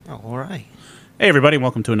Hey, everybody,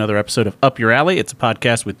 welcome to another episode of Up Your Alley. It's a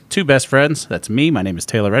podcast with two best friends. That's me. My name is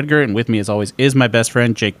Taylor Edgar, and with me, as always, is my best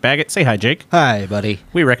friend, Jake Baggett. Say hi, Jake. Hi, buddy.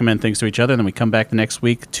 We recommend things to each other, and then we come back the next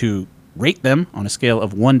week to rate them on a scale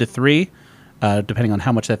of 1 to 3, depending on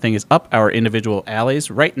how much that thing is up our individual alleys.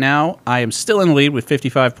 Right now, I am still in the lead with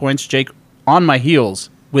 55 points. Jake on my heels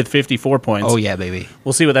with 54 points. Oh, yeah, baby.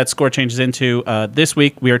 We'll see what that score changes into. This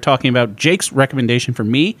week, we are talking about Jake's recommendation for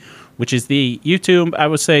me, which is the YouTube, I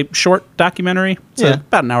would say, short documentary. It's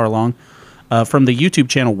about an hour long, from the YouTube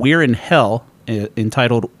channel We're in Hell,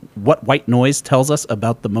 entitled What White Noise Tells Us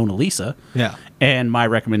About the Mona Lisa. Yeah. And my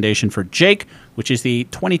recommendation for Jake, which is the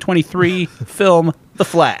 2023 film The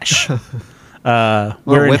Flash. We're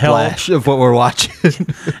in Hell. Whiplash of what we're watching.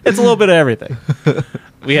 It's a little bit of everything.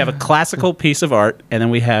 We have a classical piece of art, and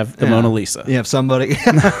then we have the Mona Lisa. You have somebody.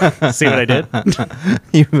 See what I did?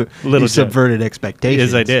 you subverted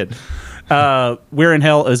expectations. Yes, I did. We're in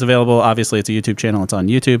Hell is available. Obviously, it's a YouTube channel. It's on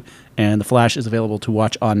YouTube. And The Flash is available to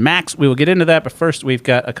watch on Max. We will get into that. But first, we've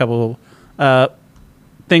got a couple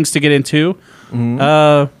things to get into.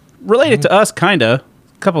 Related to us, kind of. A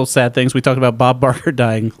couple of sad things. We talked about Bob Barker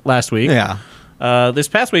dying last week. Yeah. This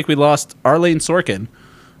past week, we lost Arlene Sorkin,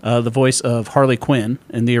 the voice of Harley Quinn,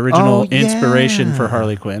 and the original inspiration for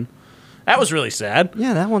Harley Quinn. That was really sad.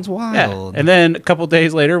 Yeah, that one's wild. Yeah. And then a couple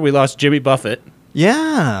days later, we lost Jimmy Buffett.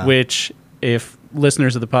 Yeah. Which, if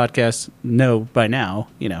listeners of the podcast know by now,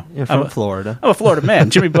 you know. You're from Florida. I'm a Florida man.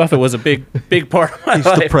 Jimmy Buffett was a big part of my life.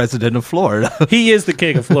 He's the president of Florida. He is the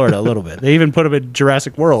king of Florida a little bit. They even put him in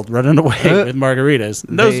Jurassic World running away with margaritas.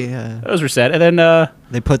 Those were sad. And then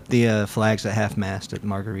they put the flags at half-mast at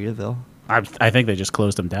Margaritaville. I think they just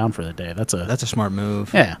closed them down for the day. That's a smart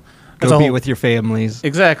move. Yeah. Go be with your families.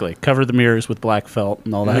 Exactly. Cover the mirrors with black felt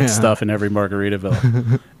and all that stuff in every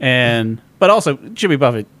Margaritaville. But also, Jimmy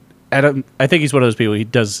Buffett, I think he's one of those people,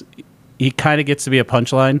 he kind of gets to be a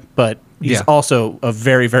punchline, but he's also a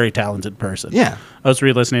very, very talented person. Yeah. I was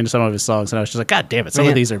re-listening to some of his songs, and I was just like, God damn it, some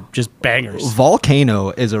of these are just bangers.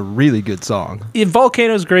 Volcano is a really good song. Yeah,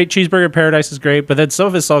 Volcano's great, Cheeseburger in Paradise is great, but then some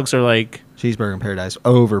of his songs are like... Cheeseburger in Paradise,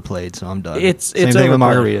 overplayed, so I'm done. Same thing with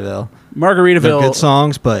Margaritaville. Margaritaville. They're good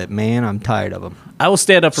songs, but man, I'm tired of them. I will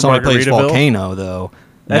stand up for Somebody Margaritaville. plays Volcano, though.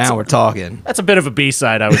 Now we're talking. That's a bit of a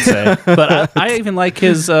B-side, I would say. But I even like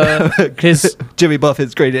his Jimmy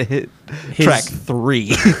Buffett's great hit track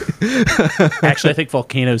 3. Actually, I think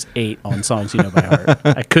Volcano's 8 on Songs You Know by Heart.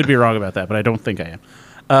 I could be wrong about that, but I don't think I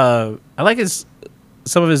am. I like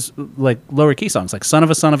some of his like lower key songs, like Son of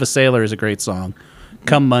a Sailor is a great song.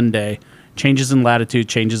 Come Monday, Changes in Latitude,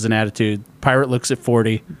 Changes in Attitude, Pirate Looks at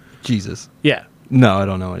 40. Jesus. Yeah. No, I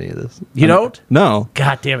don't know any of this. You don't? No.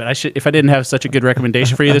 God damn it! If I didn't have such a good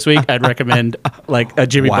recommendation for you this week, I'd recommend like a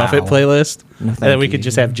Jimmy Buffett playlist, and then we could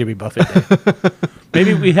just have Jimmy Buffett Day.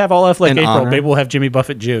 Maybe we have all of like April. Honor. Maybe we'll have Jimmy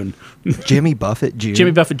Buffett June. Jimmy Buffett June.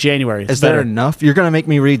 Jimmy Buffett January. Is there enough? You're gonna make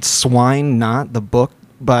me read Swine Not, the book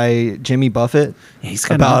by Jimmy Buffett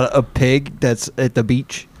about a pig that's at the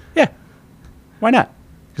beach? Yeah. Why not?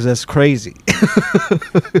 Because that's crazy.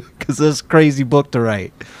 Because that's a crazy book to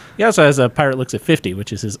write. He also has a Pirate Looks at 50,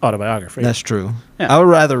 which is his autobiography. That's true. Yeah. I would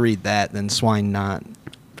rather read that than Swine Not.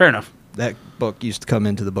 Fair enough. That book used to come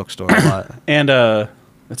into the bookstore a lot. And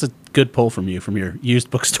that's a good pull from your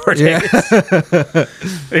used bookstore days.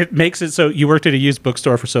 It makes it so you worked at a used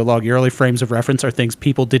bookstore for so long, your early frames of reference are things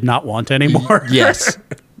people did not want anymore. Yes.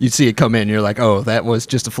 You'd see it come in, and you're like, oh, that was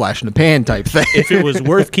just a flash in the pan type thing. If it was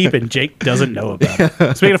worth keeping, Jake doesn't know about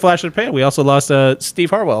it. Speaking of flash in the pan, we also lost Steve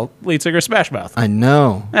Harwell, lead singer of Smash Mouth. I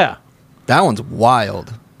know. Yeah. That one's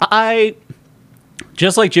wild.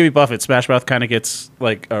 Just like Jimmy Buffett, Smash Mouth kind of gets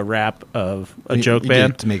like a rap of a joke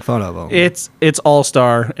band. To make fun of them. It's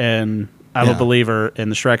all-star, and I'm a believer in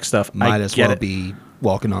the Shrek stuff. Might as well be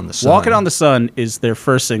Walking on the Sun. Walking on the Sun is their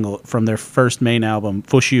first single from their first main album,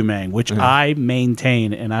 Fush You Mang, which I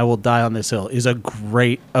maintain, and I will die on this hill, is a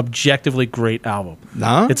great, objectively great album.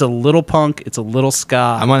 No? It's a little punk, it's a little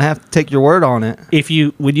ska. I'm going to have to take your word on it.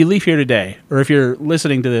 When you leave here today, or if you're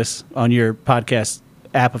listening to this on your podcast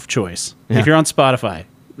app of choice, if you're on Spotify,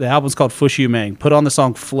 the album's called Fush You Mang, put on the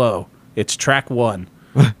song Flow. It's track 1.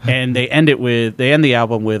 And they end the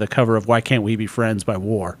album with a cover of Why Can't We Be Friends by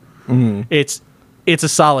War. Mm-hmm. It's a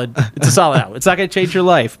solid album. It's not going to change your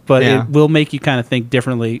life, but it will make you kind of think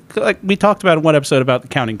differently. Like we talked about in one episode about the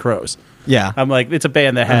Counting Crows. Yeah. I'm like, it's a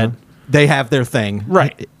band that had... They have their thing.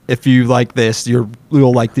 Right. If you like this,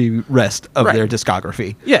 you'll like the rest of their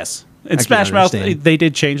discography. Yes. And Smash Mouth, they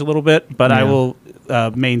did change a little bit, but I will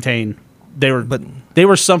maintain they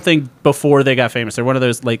were something before they got famous. They're one of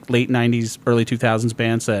those like late 90s, early 2000s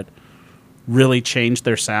bands that really changed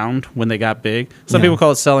their sound when they got big. Some people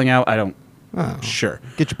call it selling out. I don't Oh, sure.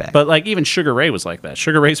 Get your back. But like even Sugar Ray was like that.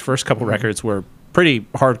 Sugar Ray's first couple records were pretty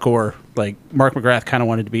hardcore. Like Mark McGrath kind of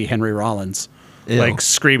wanted to be Henry Rollins, Ew. like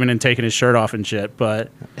screaming and taking his shirt off and shit.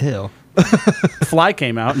 But Ew. Fly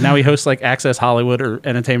came out, and now he hosts like Access Hollywood or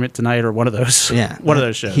Entertainment Tonight or one of those. Yeah. one of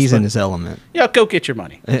those shows. He's But, in his element. yeah, go get your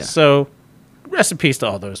money. Yeah. So, rest in peace to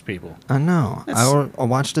all those people. I know. That's- I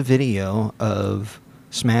watched a video of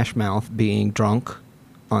Smash Mouth being drunk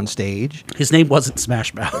on stage, His name wasn't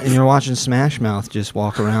Smash Mouth. and you're watching Smash Mouth just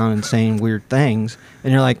walk around and saying weird things,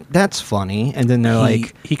 and you're like, "That's funny," and then they're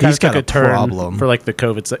like, he kind "He's of took got a turn problem." for like the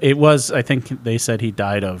COVID stuff. It was, I think they said he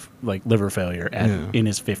died of like liver failure in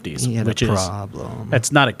his 50s, He had which a is problem.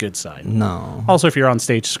 that's not a good sign. No. Also, if you're on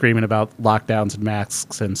stage screaming about lockdowns and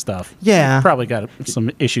masks and stuff, Yeah. you probably got some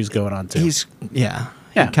issues going on too. He's Yeah.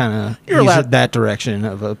 kind of You're he's allowed- that direction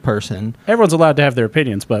of a person. Everyone's allowed to have their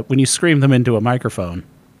opinions, but when you scream them into a microphone,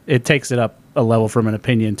 it takes it up a level from an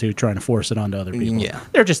opinion to trying to force it onto other people. Yeah.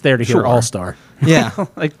 They're just there to hear Sure. All Star. Yeah.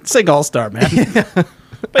 Like, sing All Star, man.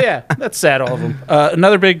 But yeah, that's sad, all of them.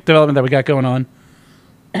 Another big development that we got going on,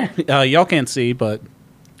 y'all can't see, but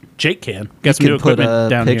Jake can. Got some You new can put equipment a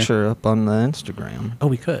down here. picture up on the Instagram. Oh,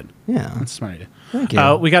 we could. Yeah. That's a smart idea. Thank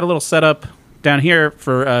you. We got a little setup down here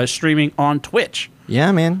for streaming on Twitch.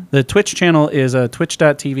 Yeah, man. The Twitch channel is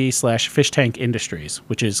twitch.tv/Fishtank Industries,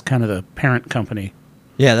 which is kind of the parent company.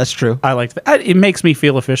 Yeah, that's true. I like that. It makes me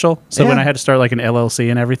feel official. So when Yeah. I had to start like an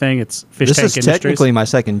LLC and everything, it's Fish This Tank is Industries. technically my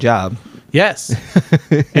second job. Yes.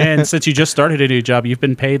 And since you just started a new job, you've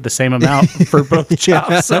been paid the same amount for both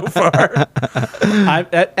jobs so far.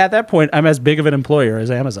 At that point, I'm as big of an employer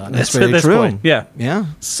as Amazon. That's is very at this true. Point. Yeah. Yeah.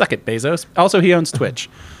 Suck it, Bezos. Also, he owns Twitch.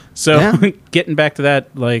 So Yeah. getting back to that,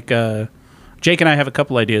 like Jake and I have a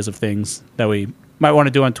couple ideas of things that we might want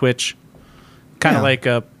to do on Twitch, kind of Yeah. like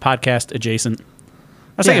a podcast adjacent. I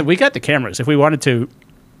was Yeah. thinking we got the cameras. If we wanted to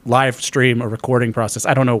live stream a recording process,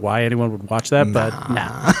 I don't know why anyone would watch that, but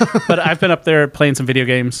nah. But I've been up there playing some video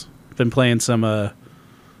games. Been playing some,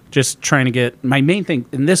 just trying to get my main thing,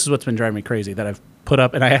 and this is what's been driving me crazy that I've put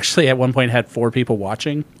up. And I actually at one point had 4 people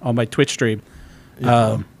watching on my Twitch stream.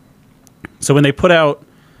 So when they put out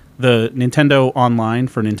the Nintendo Online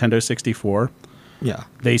for Nintendo 64, Yeah.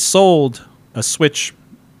 they sold a Switch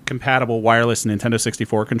compatible wireless Nintendo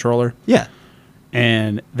 64 controller. Yeah.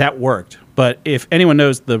 And that worked. But if anyone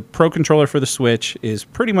knows, the Pro Controller for the Switch is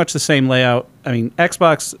pretty much the same layout. I mean,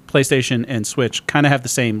 Xbox, PlayStation, and Switch kind of have the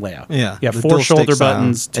same layout. Yeah. You have The 4 dual shoulder stick style.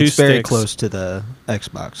 buttons, 2 It's sticks. very close to the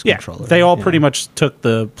Xbox Yeah, controller. they all Yeah. pretty much took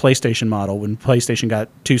the PlayStation model when PlayStation got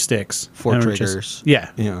 2 sticks. 4 And it was triggers. yeah.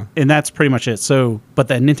 Yeah. And that's pretty much it. So, but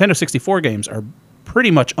the Nintendo 64 games are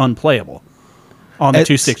pretty much unplayable on the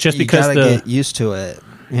 2 It's- sticks just you because gotta the get used to it.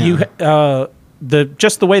 Yeah. you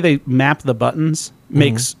just the way they map the buttons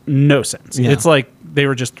makes no sense. Yeah. It's like they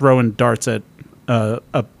were just throwing darts at a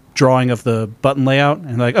drawing of the button layout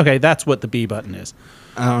and like, okay, that's what the B button is.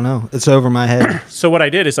 I don't know. It's over my head. So what I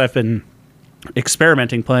did is I've been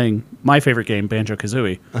experimenting playing my favorite game,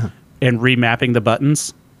 Banjo-Kazooie, and remapping the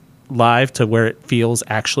buttons live to where it feels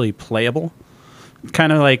actually playable.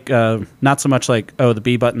 Kind of like, not so much like, oh, the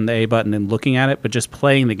B button, the A button, and looking at it, but just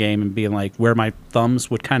playing the game and being like where my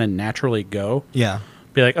thumbs would kind of naturally go. Yeah.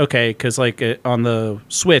 Be like, okay, because like on the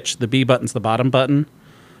Switch, the B button's the bottom button,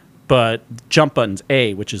 but jump button's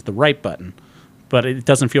A, which is the right button. But it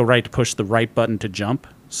doesn't feel right to push the right button to jump.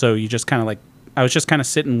 So you just kind of like, I was just kind of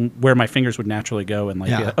sitting where my fingers would naturally go and like,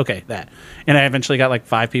 Yeah. be like, okay, that. And I eventually got like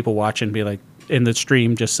 5 people watching, be like, in the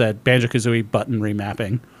stream just said Banjo-Kazooie button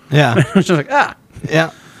remapping. Yeah. I was just like,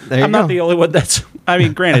 Yeah. There you I'm go. not the only one that's. I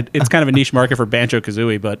mean, granted, it's kind of a niche market for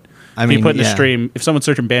Banjo-Kazooie, but I if mean, you put in the yeah. stream, if someone's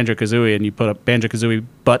searching Banjo-Kazooie and you put up Banjo-Kazooie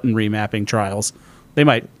button remapping trials, they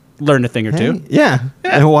might learn a thing or two. Hey, yeah.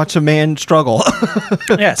 And watch a man struggle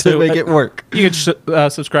Yeah, to make it work. You can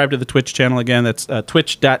subscribe to the Twitch channel again. That's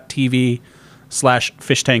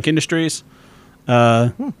twitch.tv/Fishtank Industries.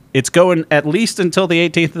 It's going at least until the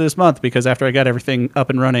 18th of this month because after I got everything up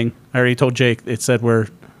and running, I already told Jake, it said where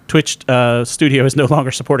Twitch Studio is no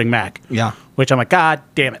longer supporting Mac. Yeah. Which I'm like, God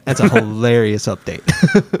damn it. That's a hilarious update.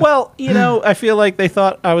 Well, I feel like they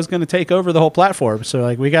thought I was going to take over the whole platform. So,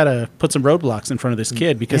 like, we got to put some roadblocks in front of this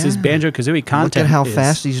kid because his Yeah. Banjo-Kazooie content Look at how is-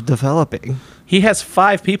 fast he's developing. He has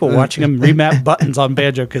 5 people watching him remap buttons on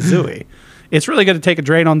Banjo-Kazooie. It's really going to take a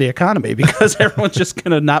drain on the economy because everyone's just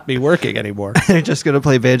going to not be working anymore. They're just going to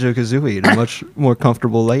play Banjo-Kazooie in a much more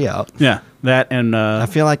comfortable layout. Yeah, that and I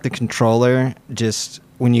feel like the controller just,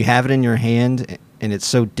 when you have it in your hand, and it's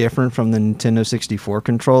so different from the Nintendo 64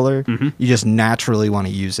 controller, you just naturally want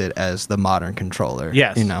to use it as the modern controller.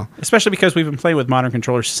 Yes. You know? Especially because we've been playing with modern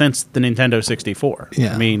controllers since the Nintendo 64.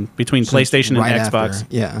 Yeah. I mean, between PlayStation Right and Xbox.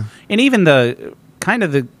 after, yeah. And even the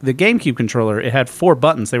GameCube controller, it had 4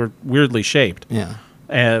 buttons. They were weirdly shaped. Yeah.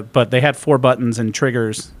 But they had 4 buttons and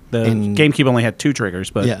triggers. The GameCube only had 2 triggers,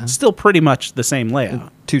 but still pretty much the same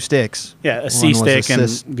layout. 2 sticks. Yeah, a C stick and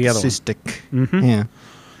the other C one. stick.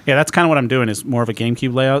 Yeah, that's kind of what I'm doing is more of a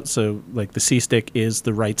GameCube layout. So like the C stick is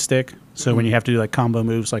the right stick. So when you have to do like combo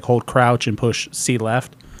moves, like hold crouch and push C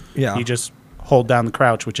left, you just hold down the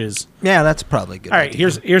crouch, which is that's probably good. All right,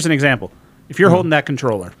 here's an example. If you're holding that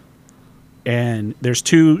controller, and there's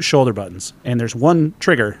 2 shoulder buttons, and there's 1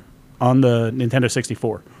 trigger on the Nintendo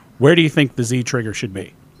 64, where do you think the Z trigger should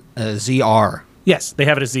be? ZR. Yes, they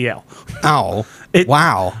have it as ZL. Ow.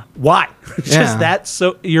 Wow. Why? Just that,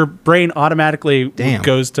 so your brain automatically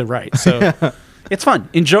goes to right. So it's fun.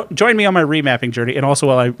 Join me on my remapping journey, and also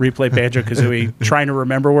while I replay Banjo-Kazooie, trying to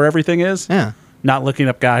remember where everything is. Yeah. Not looking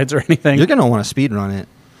up guides or anything. You're going to want to speedrun it.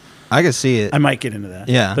 I can see it. I might get into that.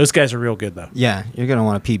 Yeah. Those guys are real good, though. Yeah, you're going to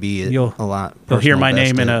want to PB it a lot. You'll hear my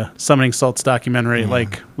name in a Summoning Salts documentary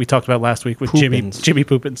like we talked about last week with Jimmy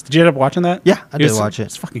Poopins. Did you end up watching that? Yeah, I did watch it.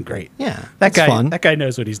 It's fucking great. Yeah, that guy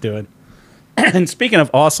knows what he's doing. And speaking of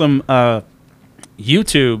awesome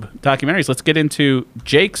YouTube documentaries, let's get into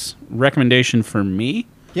Jake's recommendation for me.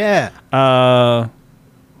 Yeah.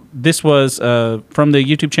 This was from the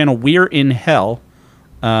YouTube channel We're in Hell.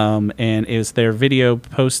 And it was their video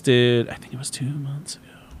posted, I think it was 2 months ago.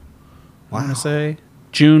 Wow. I want to say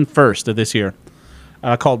June 1st of this year,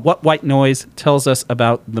 called What White Noise Tells Us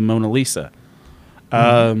About the Mona Lisa.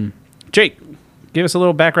 Jake, give us a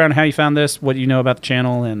little background on how you found this, what you know about the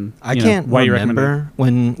channel, and I can't remember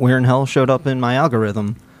when We're in Hell showed up in my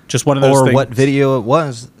algorithm. Just one of those things. Or what video it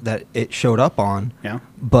was that it showed up on. Yeah.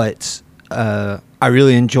 But I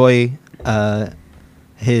really enjoy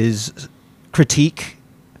his critique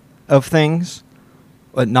of things,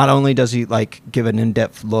 but not only does he like give an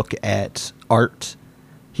in-depth look at art,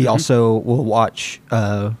 he also will watch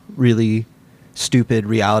really stupid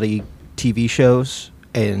reality TV shows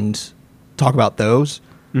and talk about those,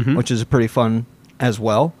 which is pretty fun as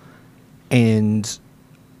well. And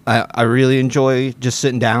I really enjoy just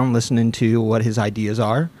sitting down listening to what his ideas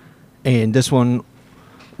are. And this one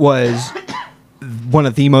was one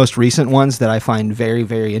of the most recent ones that I find very,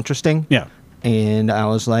 very interesting. Yeah. And I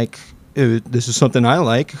was like, this is something I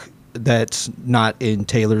like that's not in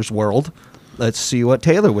Taylor's world. Let's see what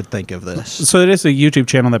Taylor would think of this. So it is a YouTube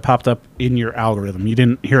channel that popped up in your algorithm. You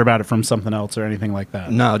didn't hear about it from something else or anything like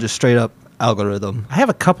that? No, just straight up algorithm. I have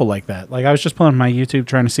a couple like that. Like I was just pulling my YouTube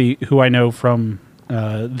trying to see who I know from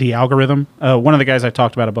the algorithm. One of the guys I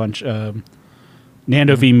talked about a bunch,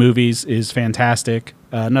 Nando V Movies, is fantastic.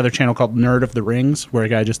 Another channel called Nerd of the Rings, where a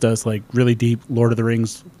guy just does like really deep Lord of the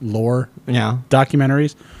Rings lore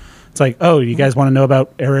documentaries. It's like, oh, you guys want to know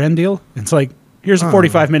about Arendelle? It's like, here's a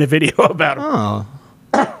 45-minute video about him.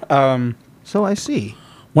 Oh. So I see.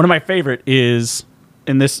 One of my favorite is,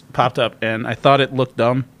 and this popped up, and I thought it looked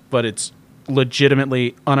dumb, but it's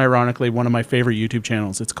legitimately, unironically, one of my favorite YouTube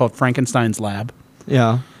channels. It's called Frankenstein's Lab.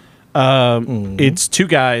 Yeah. It's 2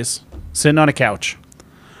 guys sitting on a couch.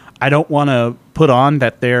 I don't want to put on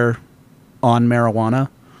that they're on marijuana,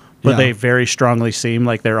 but they very strongly seem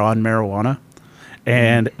like they're on marijuana.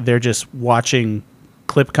 And they're just watching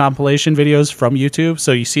clip compilation videos from YouTube.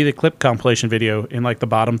 So you see the clip compilation video in like the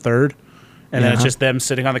bottom third, and then it's just them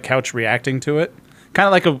sitting on the couch reacting to it. Kind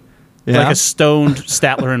of like a stoned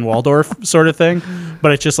Statler and Waldorf sort of thing,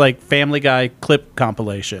 but it's just like Family Guy clip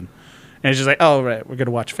compilation. And it's just like, oh, right, we're going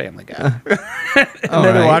to watch Family Guy. And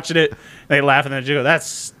then they're watching it, and they laugh, and then they go, that's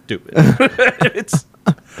stupid.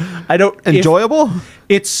 Enjoyable?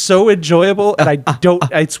 It's so enjoyable, and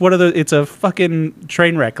it's a fucking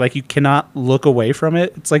train wreck. Like, you cannot look away from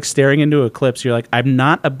it. It's like staring into eclipse. You're like, I'm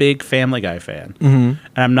not a big Family Guy fan, and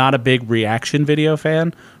I'm not a big reaction video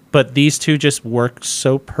fan, but these two just work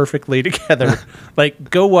so perfectly together.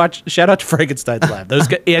 Like, go watch, shout out to Frankenstein's Lab. Those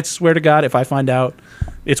guys, I swear to God, if I find out,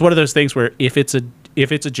 it's one of those things where if it's a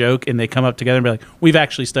joke and they come up together and be like, we've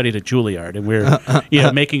actually studied at Juilliard and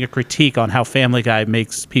we're making a critique on how Family Guy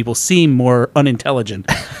makes people seem more unintelligent.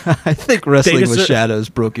 I think Wrestling with Shadows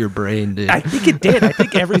broke your brain, dude. I think it did. I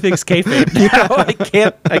think everything's kayfabe now.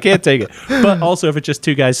 I can't take it. But also, if it's just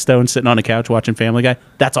 2 guys stoned sitting on a couch watching Family Guy,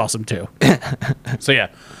 that's awesome too. So yeah.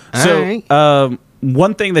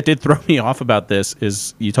 One thing that did throw me off about this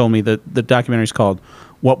is you told me that the documentary is called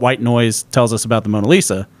What White Noise Tells Us About the Mona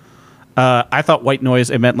Lisa. I thought white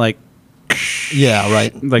noise, it meant like... Yeah,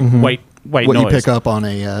 right. Like white what noise. You pick up on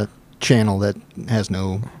a channel that has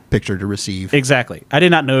no picture to receive. Exactly. I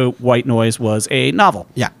did not know White Noise was a novel.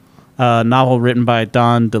 Yeah. A novel written by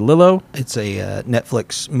Don DeLillo. It's a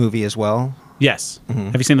Netflix movie as well. Yes.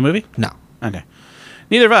 Have you seen the movie? No. Okay.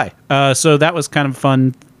 Neither have I. So that was kind of a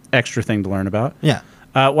fun extra thing to learn about. Yeah.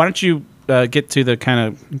 Why don't you get to the kind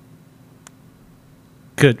of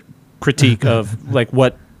good critique of like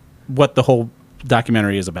what the whole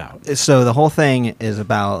documentary is about? So the whole thing is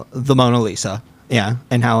about the Mona Lisa, yeah,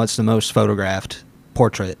 and how it's the most photographed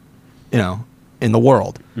portrait, in the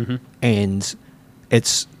world. And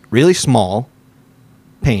it's really small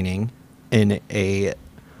painting in a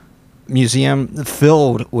museum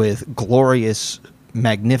filled with glorious,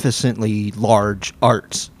 magnificently large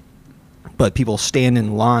arts. But people stand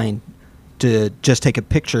in line to just take a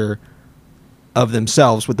picture of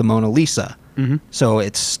themselves with the Mona Lisa. So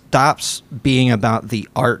it stops being about the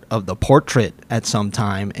art of the portrait at some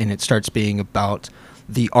time, and it starts being about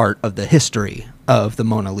the art of the history of the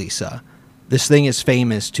Mona Lisa. This thing is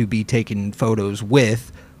famous to be taken photos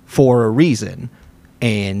with for a reason,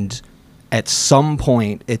 and at some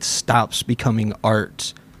point it stops becoming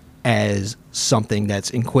art as something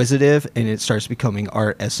that's inquisitive, and it starts becoming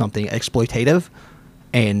art as something exploitative,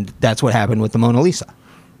 and that's what happened with the Mona Lisa.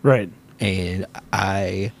 Right. And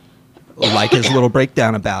I like his little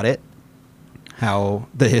breakdown about it, how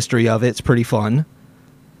the history of it's pretty fun,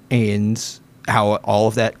 and how all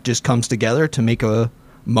of that just comes together to make a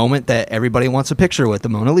moment that everybody wants a picture with the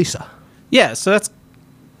Mona Lisa. Yeah, so that's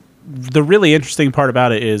the really interesting part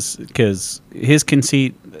about it, is because his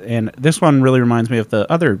conceit, and this one really reminds me of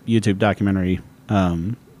the other YouTube documentary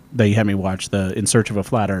that you had me watch, the In Search of a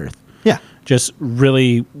Flat Earth. Yeah. Just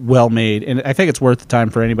really well made, and I think it's worth the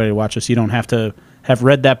time for anybody to watch this. You don't have to have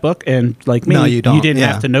read that book, and like me, No, you don't. you didn't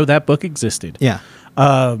Yeah. have to know that book existed. Yeah.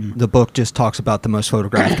 The book just talks about the most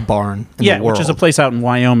photographed barn in the world. Which is a place out in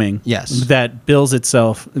Wyoming. Yes. That bills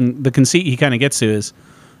itself. And the conceit he kind of gets to is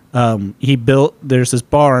there's this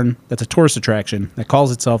barn that's a tourist attraction that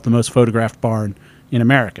calls itself the most photographed barn in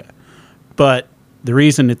America. But the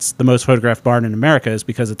reason it's the most photographed barn in America is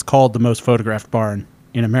because it's called the most photographed barn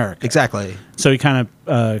in America. Exactly. So he kind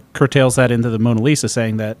of curtails that into the Mona Lisa,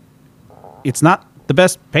 saying that it's not the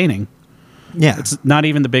best painting. Yeah. It's not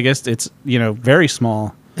even the biggest. It's, very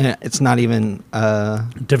small. And it's not even Da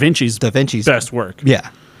Vinci's best work. Yeah.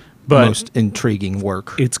 But most intriguing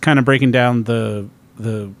work. It's kind of breaking down the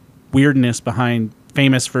weirdness behind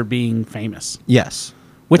famous for being famous. Yes.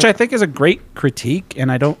 Which I think is a great critique,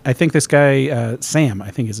 and I think this guy Sam,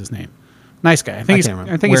 I think is his name. Nice guy. I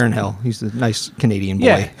think Where in hell? He's a nice Canadian boy.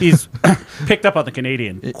 Yeah, he's picked up on the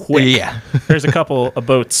Canadian quick. Yeah. There's a couple of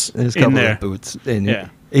boats There's a in couple there. of boots. And Yeah.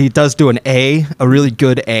 he does do a really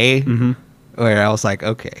good A, where I was like,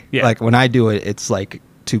 okay. Yeah. Like, when I do it, it's like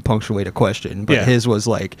to punctuate a question. But Yeah. his was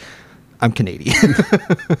like, I'm Canadian.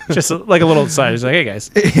 Just like a little side. He's like, hey, guys,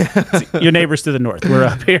 your neighbors to the north. We're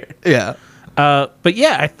up here. Yeah. But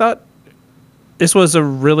yeah, I thought this was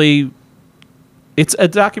it's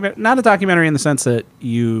a not a documentary in the sense that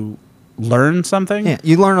you learn something. Yeah.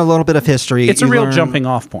 You learn a little bit of history. It's a real jumping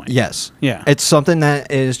off point. Yes. Yeah. It's something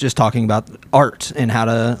that is just talking about art and how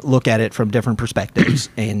to look at it from different perspectives.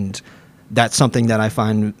 And that's something that I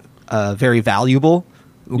find very valuable,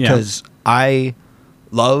 because I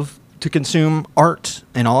love to consume art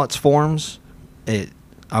in all its forms.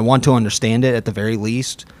 I want to understand it at the very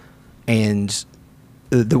least. And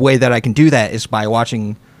the way that I can do that is by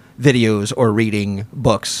watching videos or reading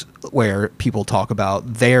books where people talk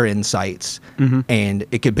about their insights, and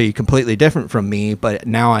it could be completely different from me, but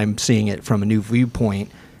now I'm seeing it from a new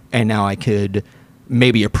viewpoint, and now I could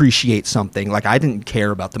maybe appreciate something. Like, I didn't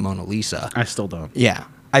care about the Mona Lisa. I still don't. Yeah.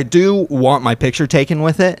 I do want my picture taken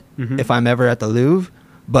with it if I'm ever at the Louvre,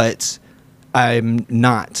 but I'm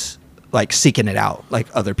not like seeking it out like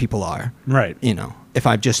other people are. Right. If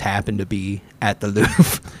I just happen to be at the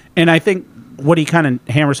Louvre. And I think what he kind of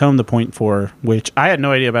hammers home the point for, which I had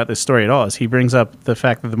no idea about this story at all, is he brings up the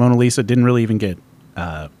fact that the Mona Lisa didn't really even get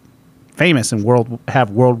famous and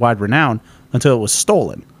have worldwide renown until it was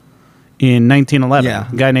stolen in 1911. Yeah.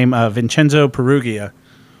 A guy named Vincenzo Perugia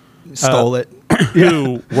Stole it.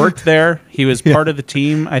 who worked there. He was part of the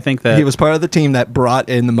team, I think, that He was part of the team that brought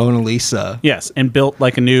in the Mona Lisa. yes, and built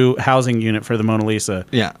like a new housing unit for the Mona Lisa.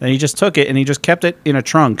 Yeah. And he just took it and he just kept it in a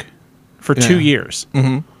trunk for 2 years.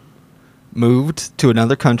 Moved to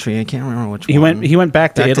another country. I can't remember which one. He went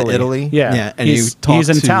back to Back to Italy. Italy? Yeah. Yeah, and he's you talked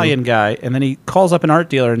an to- Italian guy, and then he calls up an art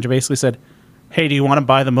dealer and basically said, "Hey, do you want to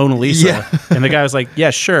buy the Mona Lisa?" Yeah. And the guy was like,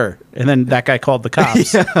 "Yeah, sure." And then that guy called the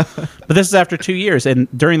cops. But this is after 2 years, and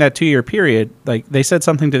during that 2-year period, like they said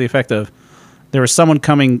something to the effect of, there was someone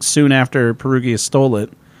coming soon after Perugia stole it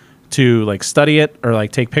to like study it or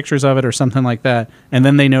like take pictures of it or something like that, and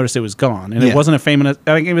then they noticed it was gone, and it wasn't a famous.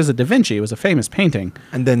 I think it was a Da Vinci. It was a famous painting,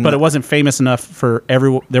 And then but it wasn't famous enough for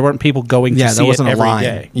everyone. There weren't people going to see there wasn't it a every line.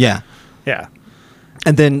 day. Yeah. Yeah,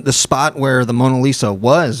 And then the spot where the Mona Lisa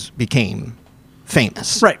became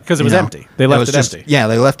famous. right, because it was empty. They left it empty. Yeah,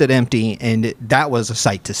 they left it empty, and that was a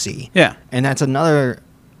sight to see. Yeah. And that's another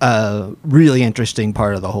really interesting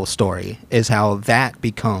part of the whole story is how that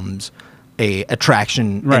becomes a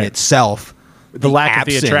attraction Right. in itself. The lack of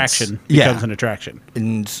the absence- attraction yeah. becomes an attraction.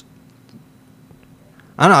 And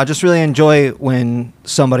I don't know, I just really enjoy when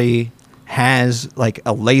somebody has like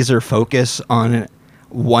a laser focus on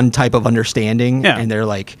one type of understanding, Yeah. and they're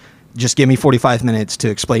like, just give me 45 minutes to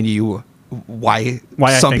explain to you why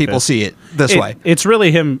I some think people this. see it this way. It's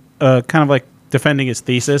really him kind of like defending his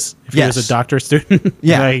thesis if he was Yes. a doctor student.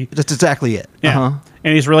 Yeah, Like, that's exactly it. yeah. Uh-huh.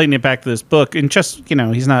 And he's relating it back to this book, and just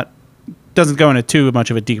he's not doesn't go into too much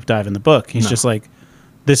of a deep dive in the book. He's No. just like,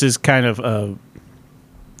 this is kind of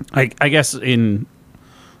I guess in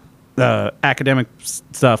academic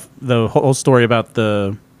stuff, the whole story about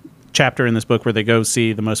the chapter in this book where they go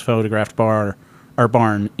see the most photographed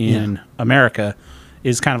barn in America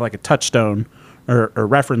is kind of like a touchstone or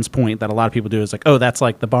reference point that a lot of people do is like, oh, that's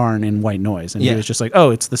like the barn in White Noise. And he Yeah. was just like, oh,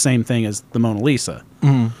 it's the same thing as the Mona Lisa,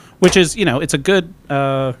 which is, it's a good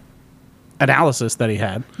analysis that he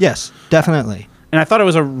had. Yes, definitely. And I thought it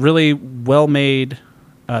was a really well-made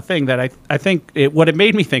thing that I think what it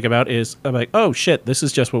made me think about is I'm like, oh, shit, this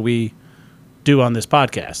is just what we do on this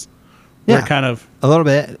podcast. Yeah. We're kind of, A little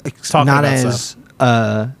bit. It's Talking not about as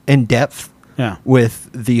in depth yeah. with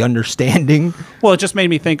the understanding. Well, it just made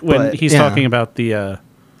me think when But, he's yeah. talking about the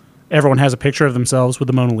everyone has a picture of themselves with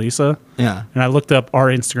the Mona Lisa. Yeah. And I looked up our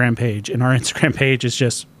Instagram page, and our Instagram page is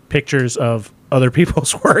just pictures of other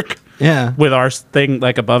people's work Yeah. with our thing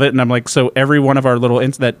like above it. And I'm like, so every one of our little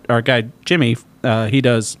that our guy Jimmy, he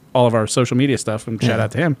does all of our social media stuff, and shout Yeah.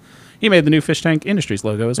 out to him. He made the new Fish Tank Industries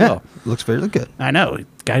logo as Yeah. well. Looks very good. I know,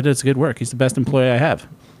 guy does good work. He's the best employee I have.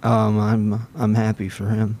 I'm happy for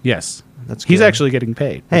him. Yes, That's he's good. actually getting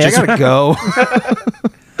paid. Hey, I which is- gotta go.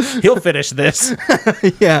 He'll finish this.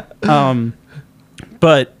 Yeah.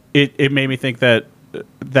 But it made me think that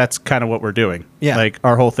that's kind of what we're doing. Yeah. Like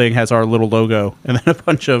our whole thing has our little logo and then a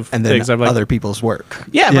bunch of And then things. I'm like, other people's work.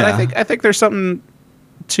 yeah, but I think there's something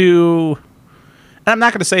to. And I'm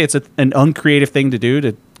not going to say it's an uncreative thing to do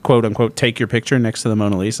to quote unquote take your picture next to the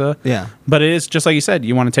Mona Lisa. Yeah. But it is just like you said.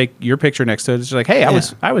 You want to take your picture next to it. It's just like, hey,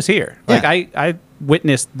 I was here. Like Yeah. I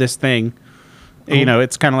witnessed this thing. You know,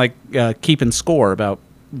 it's kind of like keeping score about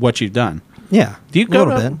what you've done. Yeah. Do you a go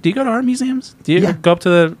little to bit. Do you go to art museums? Do you Yeah. go up to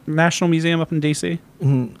the National Museum up in DC?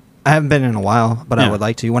 I haven't been in a while, but Yeah. I would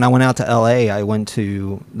like to. When I went out to LA, I went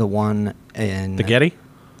to the one in The Getty?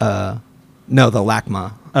 No, the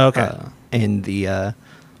LACMA. Oh, okay. And the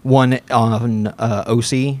one on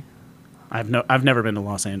OC. I've never been to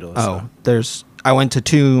Los Angeles. Oh, I went to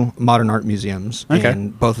 2 modern art museums, Okay.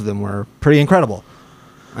 and both of them were pretty incredible.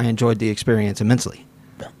 I enjoyed the experience immensely.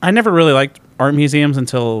 I never really liked art museums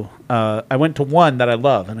until I went to one that I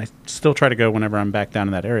love, and I still try to go whenever I'm back down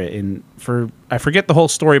in that area. And I forget the whole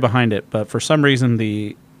story behind it, but for some reason,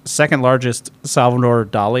 the second largest Salvador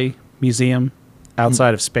Dali museum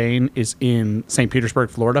outside of Spain is in St. Petersburg,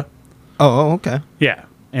 Florida. Oh, okay. Yeah.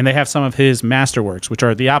 And they have some of his masterworks, which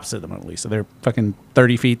are the opposite of the Mona Lisa. They're fucking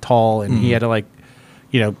 30 feet tall, and he had to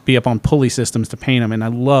be up on pulley systems to paint them. And I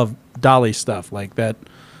love Dali stuff like that.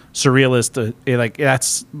 Surrealist,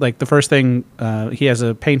 that's like the first thing. He has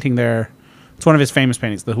a painting there. It's one of his famous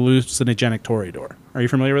paintings, the hallucinogenic Toreador. Are you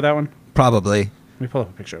familiar with that one? Probably. Let me pull up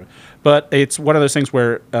a picture of it. But it's one of those things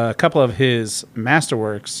where a couple of his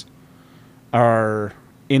masterworks are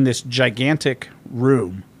in this gigantic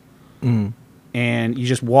room, and you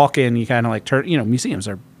just walk in. You kind of like turn. Museums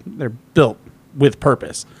they're built with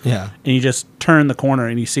purpose. Yeah. And you just turn the corner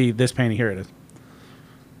and you see this painting. Here it is.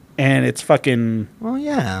 And it's fucking Well,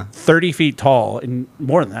 yeah. 30 feet tall, and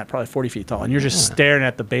more than that, probably 40 feet tall. And you're just staring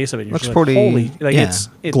at the base of it. And you're Looks just like, pretty. holy, like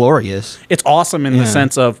yeah, glorious. it's awesome in Yeah. the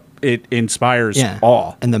sense of it inspires Yeah.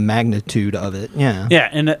 awe. And the magnitude of it. Yeah. Yeah,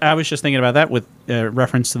 and I was just thinking about that with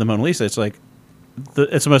reference to the Mona Lisa. It's like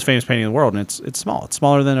it's the most famous painting in the world, and it's small. It's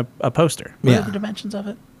smaller than a poster. What Yeah. are the dimensions of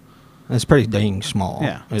it? It's pretty dang small.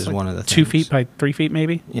 Yeah, Is it's like one of the 2 things. feet by 3 feet,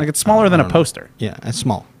 maybe. Yeah, Like it's smaller than I a don't know. poster. Yeah, it's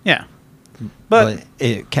small. Yeah, but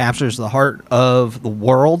it captures the heart of the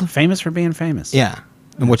world. famous for being famous. Yeah,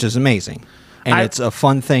 and which is amazing. And it's a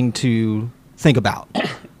fun thing to think about.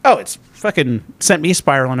 Oh, it's fucking sent me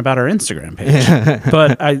spiraling about our Instagram page.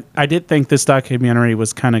 But I did think this documentary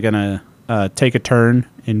was kind of going to take a turn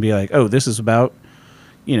and be like, oh, this is about,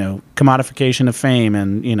 commodification of fame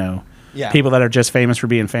and, Yeah. people that are just famous for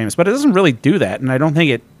being famous. But it doesn't really do that. And I don't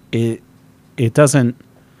think it doesn't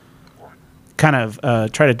kind of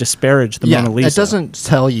try to disparage the Mona Lisa. It doesn't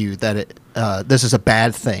tell you that this is a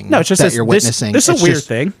bad thing. No, it's just that this- you're witnessing. this is a It's weird just,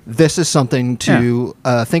 thing. This is something to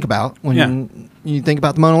think about when you think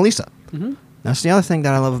about the Mona Lisa. Mm-hmm. That's the other thing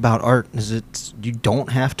that I love about art is you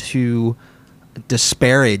don't have to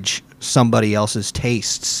disparage somebody else's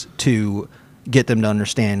tastes to get them to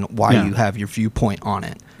understand why Yeah. you have your viewpoint on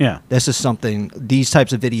it. Yeah. This is something, these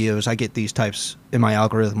types of videos, I get these types in my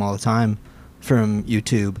algorithm all the time from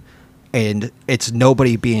YouTube, and it's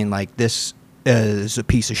nobody being like, this is a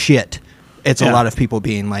piece of shit. It's Yeah. a lot of people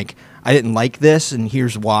being like, I didn't like this, and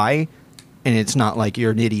here's why. And it's not like you're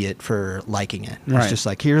an idiot for liking it. Right. It's just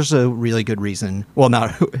like, here's a really good reason. Well,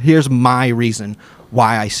 not, here's my reason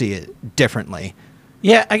why I see it differently.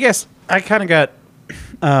 Yeah, I guess I kind of got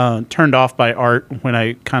turned off by art when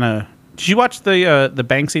I kind of... Did you watch the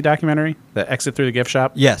Banksy documentary, The Exit Through the Gift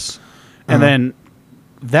Shop? Yes. And then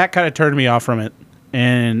that kind of turned me off from it.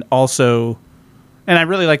 And also... And I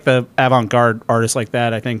really like the avant-garde artists like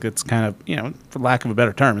that. I think it's kind of, for lack of a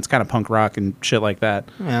better term, it's kind of punk rock and shit like that.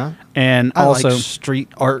 Yeah. And I also... like street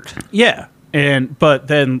art. Yeah. But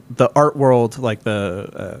then the art world, like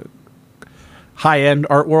the high-end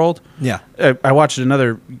art world... Yeah. I watched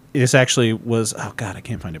another. This actually was. Oh God, I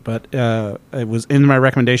can't find it. But it was in my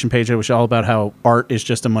recommendation page. It was all about how art is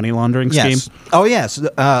just a money laundering Yes. scheme. Oh, yes.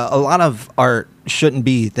 A lot of art shouldn't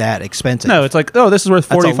be that expensive. No, it's like, oh, this is worth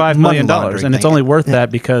That's a $45 money million, laundering and it's thing. only worth Yeah.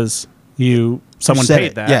 that because someone Said paid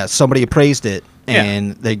it. that. Yeah, somebody appraised it, Yeah.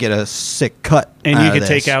 and they get a sick cut. And out you of could this.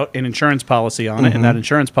 take out an insurance policy on it, and that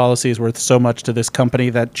insurance policy is worth so much to this company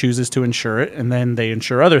that chooses to insure it, and then they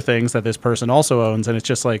insure other things that this person also owns, and it's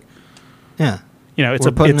just like, Yeah. it's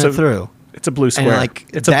We're putting it's it through. It's a blue square. like,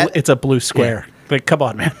 it's that- it's a blue square. Like, come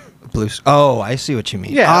on, man. Oh, I see what you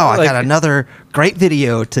mean. Yeah, Oh, I like- got another great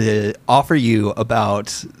video to offer you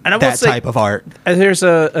about And I will that say- type of art. There's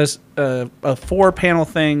a 4-panel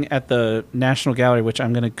thing at the National Gallery, which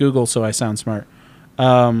I'm going to Google so I sound smart.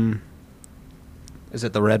 Is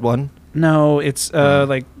it the red one? No, it's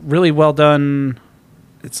like really well done.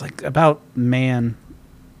 It's like about man.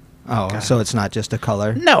 Oh, God. so it's not just a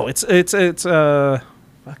color. No, it's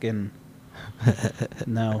fucking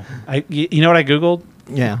no. You know what I googled?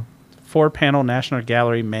 Yeah, 4-panel National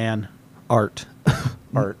Gallery man art.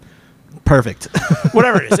 art. Perfect.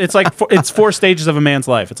 Whatever it is, it's like it's 4 stages of a man's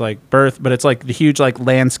life. It's like birth, but it's like the huge like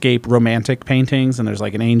landscape romantic paintings, and there's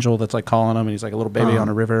like an angel that's like calling him, and he's like a little baby on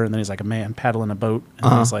a river, and then he's like a man paddling a boat,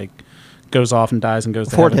 and he's like goes off and dies and goes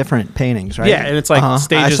to 4 heaven. different paintings, right? Yeah, and it's like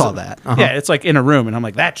stages. I saw that. Yeah, it's like in a room, and I'm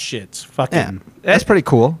like, that shit's fucking. Yeah, that's pretty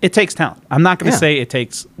cool. It takes talent. I'm not going to Yeah. say it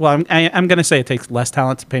takes. Well, I'm going to say it takes less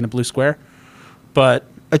talent to paint a blue square, but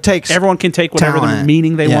It takes everyone can take whatever the talent.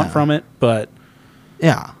 meaning they Yeah. want from it. But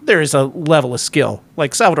Yeah, there is a level of skill,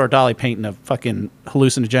 like Salvador Dali painting a fucking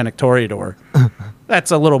hallucinogenic toreador.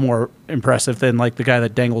 That's a little more impressive than like the guy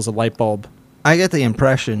that dangles a light bulb I get the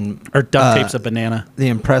impression or duct tapes a banana. the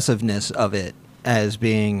impressiveness of it as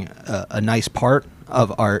being a nice part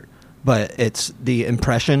of art, but it's the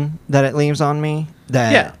impression that it leaves on me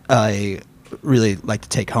that Yeah. I really like to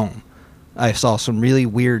take home. I saw some really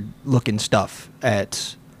weird looking stuff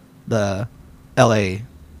at the LA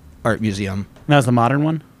Art Museum. That was the modern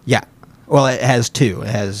one. Yeah. Well, it has 2. It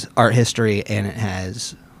has art history and it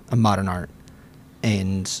has a modern art.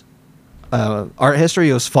 And art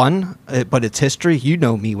history was fun, but it's history. You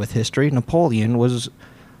know me with history. Napoleon was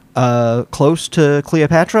close to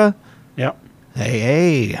Cleopatra. Yep.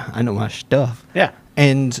 Hey, I know my stuff. Yeah.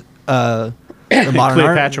 And the modern art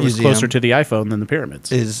Cleopatra was museum closer to the iPhone than the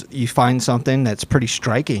pyramids. is you find something that's pretty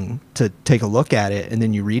striking to take a look at it, and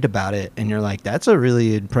then you read about it, and you're like, that's a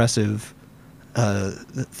really impressive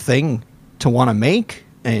thing to want to make.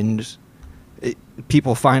 And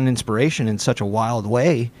people find inspiration in such a wild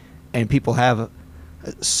way, and people have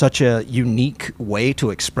such a unique way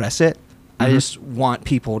to express it. I just want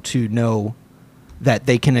people to know that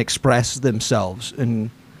they can express themselves in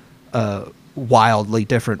wildly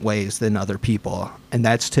different ways than other people, and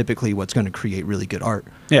that's typically what's going to create really good art.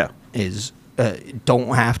 Yeah. Is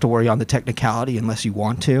don't have to worry on the technicality unless you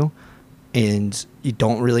want to, and you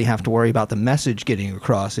don't really have to worry about the message getting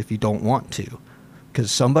across if you don't want to,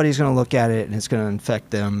 because somebody's going to look at it and it's going to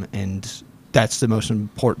infect them, and that's the most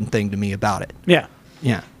important thing to me about it. Yeah.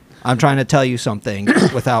 Yeah, I'm trying to tell you something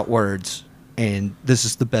without words, and this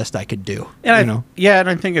is the best I could do. And you know, yeah, and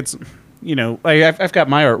I think it's, I've got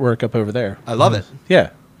my artwork up over there. I love it. Yeah.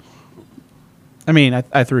 I mean,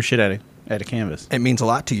 I threw shit at a canvas. It means a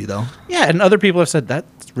lot to you, though. Yeah, and other people have said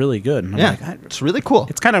that's it's really good. And I'm Yeah, like, it's really cool.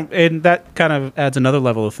 it's kind of, and that kind of adds another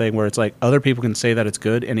level of thing where it's like other people can say that it's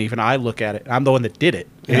good, and even I look at it. I'm the one that did it,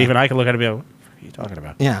 and Yeah. even I can look at it and be like, what are you talking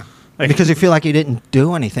about? Yeah. Like- Because you feel like you didn't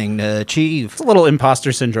do anything to achieve. It's a little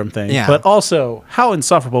imposter syndrome thing. Yeah. But also, how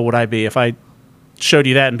insufferable would I be if I showed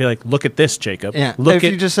you that and be like, look at this, Jacob. Yeah. Look If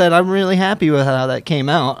at you just said, I'm really happy with how that came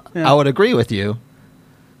out, Yeah. I would agree with you.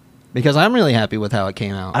 Because I'm really happy with how it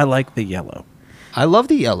came out. I like the yellow. I love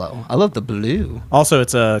the yellow. I love the blue. Also,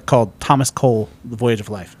 it's called Thomas Cole, The Voyage of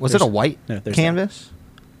Life. Was it a There's- white No, there's canvas?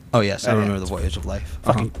 Oh, yes. I Oh, yeah. remember The Voyage of Life.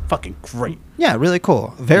 Fucking great. Yeah, really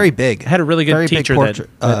cool. Very big. I had a really good Very big teacher portrait-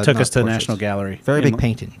 that took not us to the portraits. National Gallery. Very And, big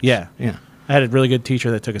painting. Yeah. Yeah. I had a really good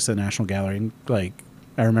teacher that took us to the National Gallery. And, like,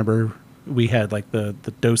 I remember we had, like, the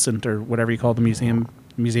docent or whatever you call the museum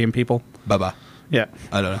people. Baba. Yeah.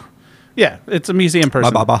 I don't know. Yeah, it's a museum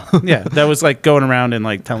person. Ba. Yeah, that was like going around and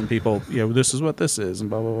like telling people, you know, this is what this is and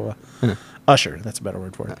blah blah blah. Usher, that's a better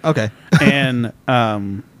word for it. Okay. And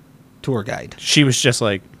Tour guide. she was just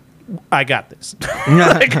like, I got this.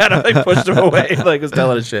 I kind of like pushed him away, like was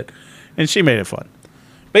telling us shit, and she made it fun.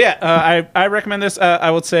 But yeah, I recommend this.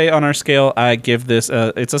 I would say on our scale, I give this.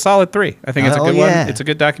 It's a solid 3. I think it's a Oh, good yeah. one. It's a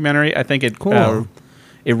good documentary. I think it Cool.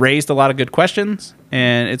 it raised a lot of good questions,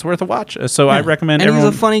 and it's worth a watch. So I recommend And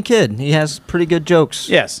everyone. he's a funny kid. He has pretty good jokes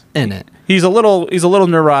Yes, in it. he's a little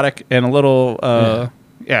neurotic and a little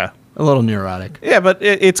yeah. A little neurotic. Yeah, but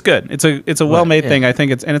it's good. It's a well made yeah. thing. I think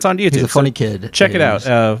it's on YouTube. He's a so funny kid. Check it out.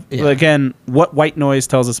 Yeah. Again, what White Noise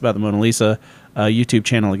tells us about the Mona Lisa YouTube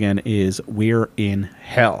channel again is We're in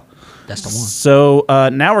Hell. That's the one. So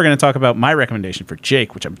now we're going to talk about my recommendation for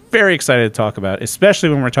Jake, which I'm very excited to talk about, especially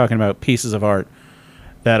when we're talking about pieces of art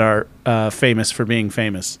that are famous for being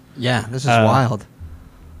famous. Yeah, this is wild.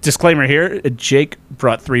 Disclaimer here, Jake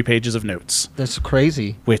brought 3 pages of notes, That's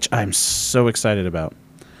crazy. which I'm so excited about.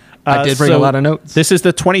 I did bring a lot of notes. This is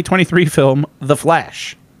the 2023 film The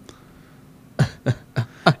Flash. I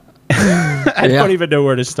don't even know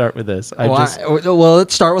where to start with this. Well,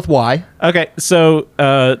 let's start with why. Okay, so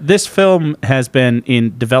this film has been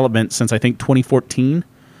in development since I think 2014.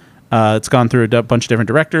 It's gone through a bunch of different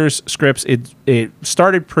directors, scripts. It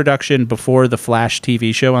started production before the Flash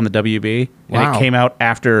TV show on the WB, and Wow. it came out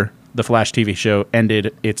after the Flash TV show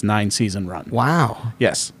ended its 9-season run. Wow.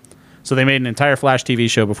 Yes. So they made an entire Flash TV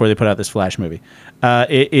show before they put out this Flash movie.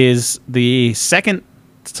 It is the second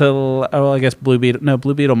to, I guess Blue Beetle. No,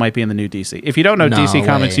 Blue Beetle might be in the new DC. If you don't know No DC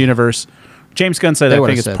Comics way. universe, James Gunn said They I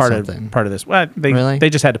would've think it's said part something. of this. Well, Really? they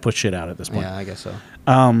just had to put shit out at this point. Yeah, I guess so.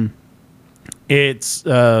 It's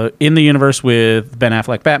in the universe with Ben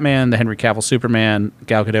Affleck Batman, the Henry Cavill Superman,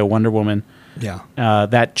 Gal Gadot Wonder Woman, Yeah.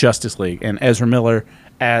 that Justice League, and Ezra Miller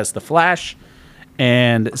as the Flash.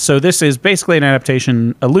 And so this is basically an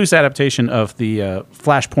adaptation, a loose adaptation of the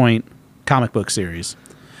Flashpoint comic book series,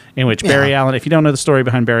 in which Barry Allen, if you don't know the story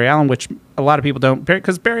behind Barry Allen, which a lot of people don't,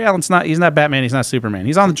 because Barry Allen's he's not Batman, he's not Superman.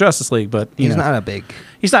 He's on the Justice League, but He's not a big...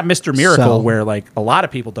 he's not Mr. Miracle, So- where like a lot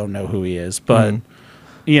of people don't know who he is, but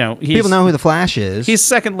you know, People know who the Flash is. he's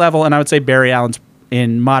second level, and I would say Barry Allen's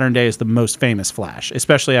in modern day is the most famous Flash,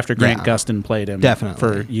 especially after Grant Yeah. Gustin played him Definitely.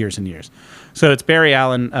 for years and years. So it's Barry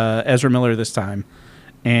Allen, Ezra Miller this time,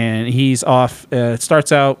 and he's off. It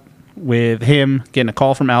starts out with him getting a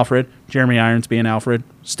call from Alfred, Jeremy Irons being Alfred,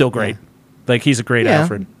 still great. Like he's a great Yeah.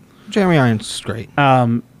 Alfred. Jeremy Irons is great.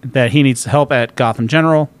 That he needs help at Gotham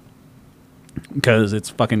General because it's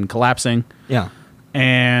fucking collapsing. Yeah.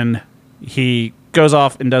 And he goes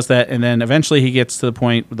off and does that, and then eventually he gets to the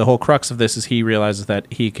point, the whole crux of this is he realizes that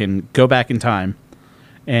he can go back in time,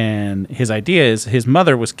 and his idea is his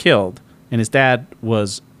mother was killed and his dad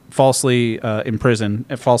was falsely imprisoned,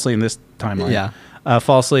 falsely in this timeline,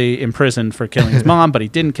 falsely imprisoned for killing his mom, but he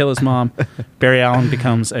didn't kill his mom. Barry Allen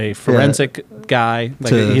becomes a forensic guy, like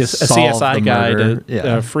To he's a solve CSI the guy murder.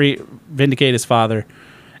 to vindicate his father,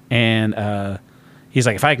 and he's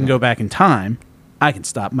like, if I can go back in time, I can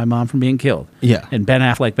stop my mom from being killed. Yeah. And Ben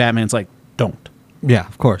Affleck Batman's like, don't. Yeah,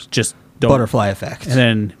 of course. Just don't. Butterfly effect. And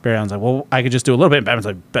then Barry Allen's like, well, I could just do a little bit. And Batman's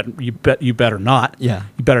like, you better not. Yeah.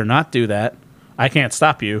 You better not do that. I can't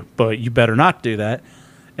stop you, but you better not do that.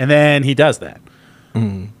 And then he does that.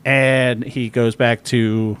 And he goes back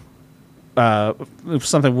to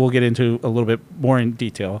something we'll get into a little bit more in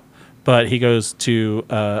detail. But he goes to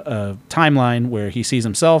a timeline where he sees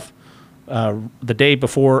himself the day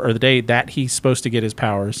before or the day that he's supposed to get his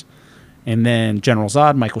powers. And then General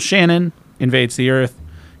Zod, Michael Shannon, invades the Earth.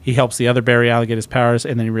 He helps the other Barry Allen get his powers.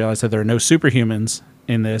 And then he realizes that there are no superhumans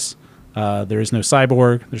in this. There is no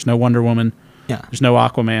Cyborg. There's no Wonder Woman. Yeah. There's no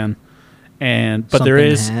Aquaman. But Something there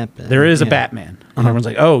happened. is a Yeah. Batman. And everyone's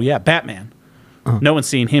like, oh, yeah, Batman. No one's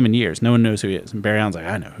seen him in years. No one knows who he is. And Barry Allen's like,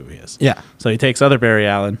 I know who he is. Yeah. So he takes other Barry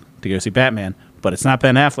Allen to go see Batman, but it's not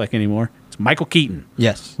Ben Affleck anymore. It's Michael Keaton.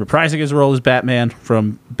 Yes. Reprising his role as Batman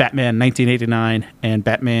from Batman 1989 and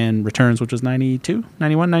Batman Returns, which was 92,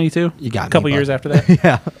 91, 92. You got me, a couple bud. years after that.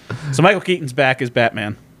 Yeah. So Michael Keaton's back as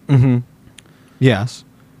Batman. Yes.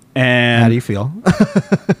 And How do you feel?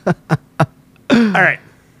 all right.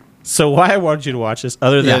 So why I wanted you to watch this,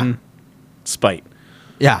 other than Yeah. spite.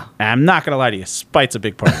 Yeah. And I'm not going to lie to you. Spite's a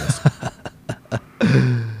big part of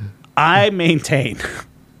this. I maintain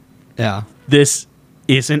Yeah. this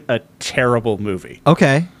isn't a terrible movie.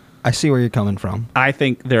 Okay. I see where you're coming from. I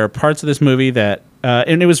think there are parts of this movie that,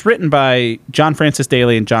 and it was written by John Francis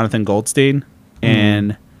Daley and Jonathan Goldstein,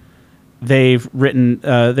 and they've written,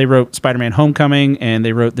 they wrote Spider-Man: Homecoming, and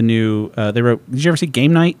they wrote the new, did you ever see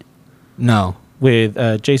Game Night No.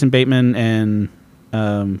 with Jason Bateman and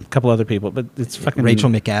a couple other people? But it's fucking Rachel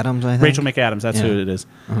McAdams, I think. Rachel McAdams, that's Yeah. who it is.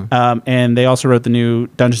 And they also wrote the new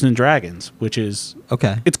Dungeons and Dragons, which is,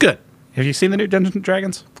 Okay. it's good. Have you seen the new Dungeons and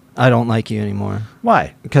Dragons? I don't like you anymore.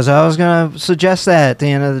 Why? Because I was going to suggest that at the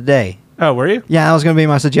end of the day. Oh, were you? Yeah, that was going to be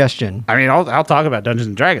my suggestion. I mean, I'll talk about Dungeons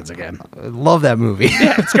and Dragons again. I love that movie.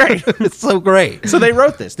 Yeah, it's great. It's so great. So they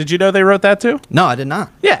wrote this. Did you know they wrote that too? No, I did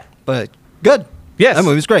not. Yeah. But good. Yes. That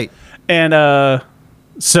movie's great. And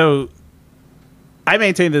so I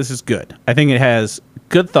maintain this is good. I think it has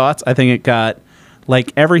good thoughts. I think it got,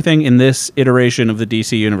 like everything in this iteration of the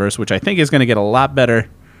DC universe, which I think is going to get a lot better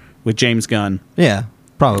with James Gunn Yeah,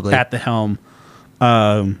 probably. at the helm.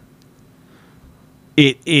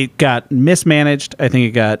 It got mismanaged. I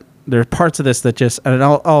think there are parts of this that just, and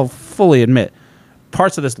I'll fully admit,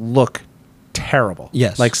 parts of this look terrible.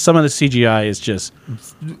 Yes. Like some of the CGI is just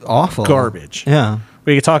Awful. garbage. Yeah.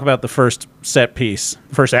 We could talk about the first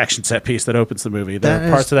action set piece that opens the movie. There are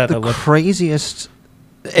parts of that the look craziest.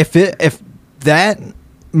 If that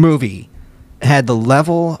movie had the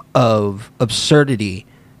level of absurdity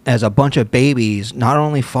as a bunch of babies not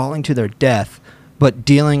only falling to their death, but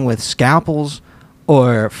dealing with scalpels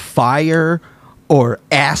or fire or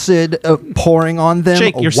acid pouring on them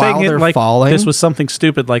Jake, you're while saying they're it like falling. this was something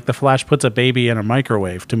stupid, like the Flash puts a baby in a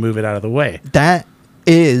microwave to move it out of the way. That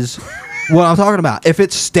is what I'm talking about. If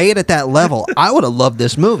it stayed at that level, I would have loved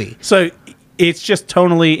this movie. So it's just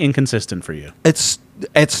tonally inconsistent for you. It's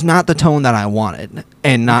not the tone that I wanted,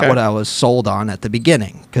 and not Okay. what I was sold on at the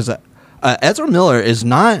beginning. Because Ezra Miller is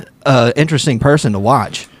not an interesting person to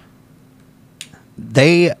watch.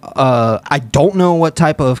 I don't know what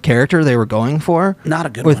type of character they were going for. Not a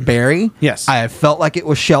good with one. Barry. Yes. I felt like it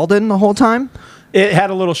was Sheldon the whole time, It had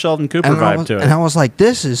a little Sheldon Cooper vibe to it. and I was like,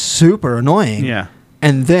 "This is super annoying." Yeah.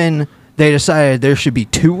 And then they decided there should be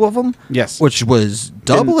two of them. Yes. Which was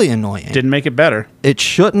doubly annoying. Didn't make it better. It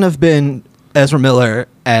shouldn't have been Ezra Miller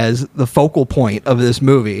as the focal point of this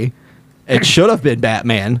movie. It should have been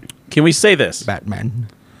Batman. Can we say this? Batman.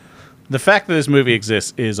 The fact that this movie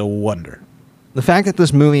exists is a wonder. The fact that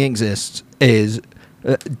this movie exists is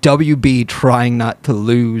WB trying not to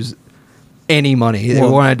lose any money. They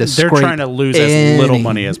Well, wanted to they're scrape trying to lose as little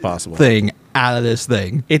money as possible. Thing out of this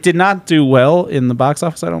thing. It did not do well in the box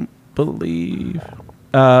office, I don't believe.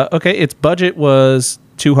 Okay, its budget was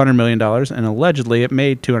 $200 million, and allegedly it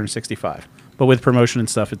made $265. But with promotion and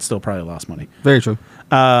stuff, it still probably lost money. Very true.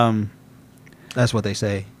 That's what they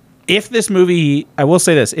say. If this movie, I will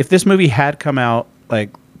say this, if this movie had come out like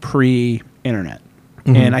pre-internet,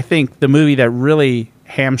 and I think the movie that really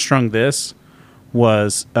hamstrung this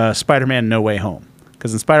was Spider-Man No Way Home.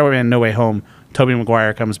 Because in Spider-Man No Way Home, Tobey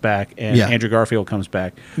Maguire comes back and Yeah. Andrew Garfield comes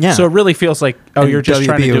back. Yeah. So it really feels like, oh, And you're just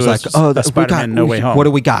trying to WB do was a Spider-Man No Way Home. What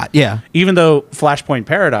do we got? Yeah. Even though Flashpoint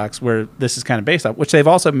Paradox, where this is kind of based off, which they've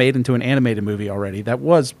also made into an animated movie already, that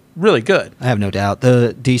was really good, I have no doubt.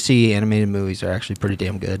 The DC animated movies are actually pretty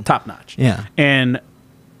damn good. top notch. Yeah. And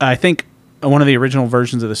I think one of the original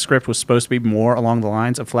versions of the script was supposed to be more along the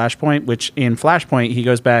lines of Flashpoint, which in Flashpoint, he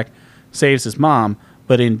goes back, saves his mom,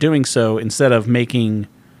 but in doing so, instead of making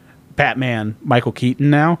Batman Michael Keaton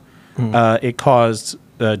now, it caused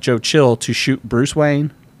Joe Chill to shoot Bruce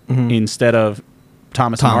Wayne instead of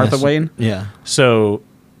Thomas and Martha Wayne. Yeah. So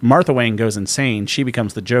Martha Wayne goes insane. She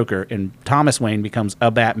becomes the Joker, and Thomas Wayne becomes a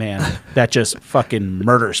Batman that just fucking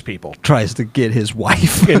murders people. Tries to get his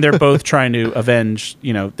wife. And they're both trying to avenge,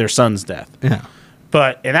 their son's death. Yeah.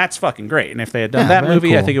 And that's fucking great. And if they had done Yeah, that very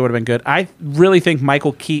movie, I cool. think it would have been good. I really think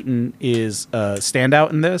Michael Keaton is a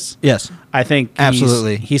standout in this. Yes. I think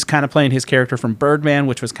Absolutely. he's kind of playing his character from Birdman,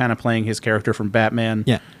 which was kind of playing his character from Batman.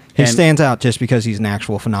 Yeah. He And- stands out just because he's an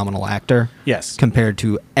actual phenomenal actor. Yes. Compared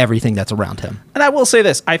to everything that's around him. And I will say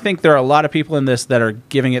this. I think there are a lot of people in this that are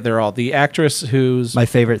giving it their all. The actress who's... My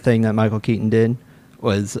favorite thing that Michael Keaton did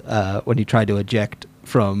was when he tried to eject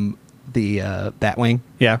from the Batwing.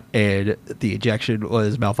 Yeah. And the ejection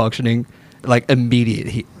was malfunctioning. Like,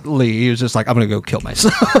 immediately, he was just like, I'm going to go kill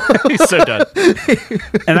myself. He's so done.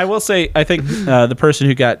 And I will say, I think the person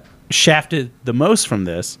who got shafted the most from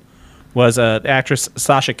this was actress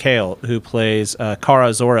Sasha Cale, who plays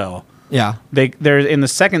Kara Zor-El. Yeah. They're in the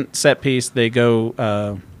second set piece. They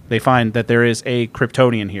go. They find that there is a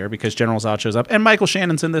Kryptonian here because General Zod shows up, and Michael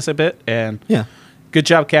Shannon's in this a bit. And Yeah. good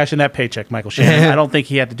job cashing that paycheck, Michael Shannon. I don't think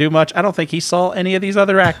he had to do much. I don't think he saw any of these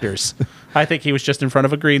other actors. I think he was just in front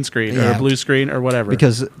of a green screen or a blue screen or whatever.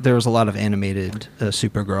 Because there was a lot of animated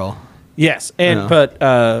Supergirl. Yes, and Yeah.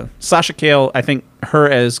 but Sasha Cale, I think her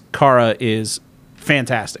as Kara is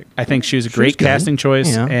fantastic. I think she was a great good. casting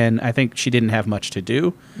choice, Yeah. and I think she didn't have much to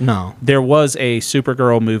do. No. There was a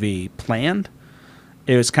Supergirl movie planned.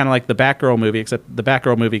 It was kind of like the Batgirl movie, except the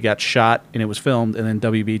Batgirl movie got shot and it was filmed, and then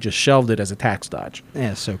WB just shelved it as a tax dodge.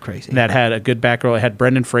 Yeah, it's so crazy. That had a good Batgirl. It had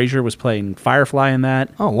Brendan Fraser was playing Firefly in that.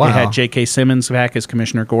 Oh, wow. It had J.K. Simmons back as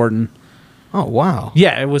Commissioner Gordon. Oh, wow.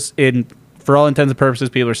 Yeah, it was in. For all intents and purposes,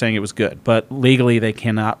 people are saying it was good, but legally they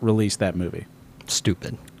cannot release that movie.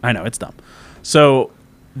 Stupid. I know, it's dumb. So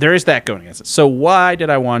there is that going against it. So why did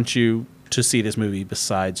I want you to see this movie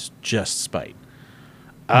besides just spite?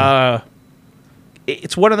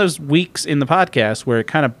 It's one of those weeks in the podcast where it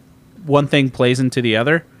kind of one thing plays into the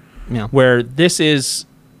other. Yeah. Where this is,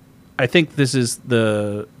 I think this is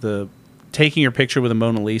the taking your picture with a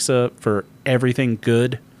Mona Lisa for everything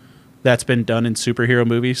good that's been done in superhero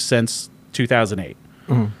movies since 2008.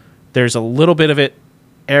 There's a little bit of it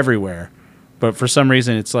everywhere, but for some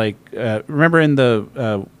reason it's like remember in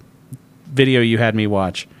the video you had me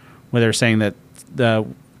watch where they're saying that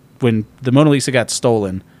when the Mona Lisa got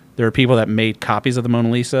stolen, there were people that made copies of the Mona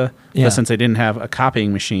Lisa, Yeah. but since they didn't have a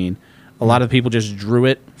copying machine, a lot of people just drew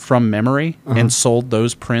it from memory and sold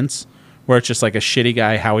those prints where it's just like a shitty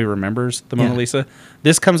guy how he remembers the Mona Yeah. Lisa.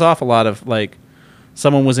 This comes off a lot of like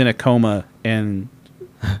someone was in a coma and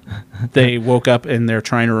they woke up and they're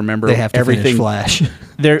trying to remember They have to everything. finish Flash.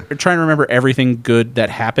 They're trying to remember everything good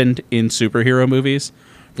that happened in superhero movies,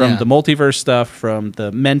 from Yeah. the multiverse stuff, from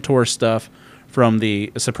the mentor stuff, from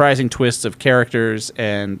the surprising twists of characters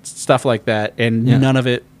and stuff like that. And Yeah. none of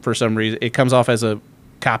it, for some reason, it comes off as a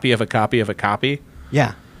copy of a copy of a copy.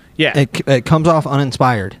 Yeah. Yeah. It comes off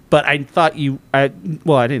uninspired. But I thought I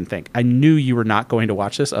didn't think. I knew you were not going to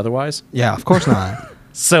watch this otherwise. Yeah, of course not.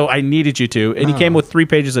 So I needed you to. And you came with 3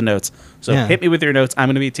 pages of notes. So Yeah. hit me with your notes. I'm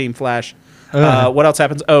going to be Team Flash. Ugh. What else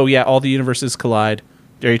happens? Oh, yeah, all the universes collide.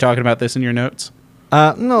 Are you talking about this in your notes? No,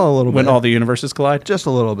 a little When bit. all the universes collide? Just a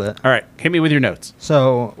little bit. All right, hit me with your notes.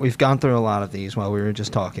 So we've gone through a lot of these while we were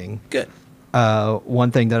just talking. Good.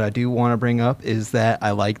 One thing that I do want to bring up is that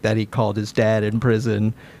I like that he called his dad in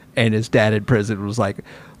prison, and his dad in prison was like,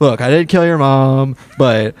 "Look, I didn't kill your mom,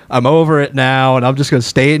 but I'm over it now, and I'm just going to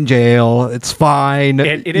stay in jail. It's fine.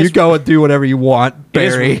 It You is- go and do whatever you want,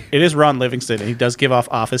 Barry." It is Ron Livingston, and he does give off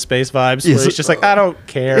Office Space vibes. Yes. Where he's just like, I don't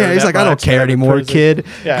care. Yeah, he's that like, "I don't much. care I'm in anymore, prison." kid.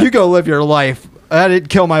 Yeah. You go live your life. I didn't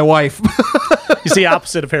kill my wife." You see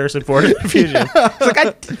opposite of Harrison Ford in Fusion. He's like,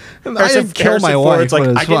 I didn't kill my wife, It's like, but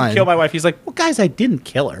it's I didn't fine. kill my wife. He's like, well, guys, I didn't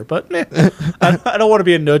kill her, but I don't want to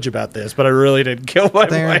be a nudge about this, but I really didn't kill my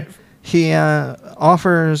There, wife. he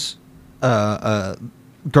offers a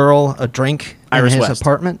girl a drink in Iris his West.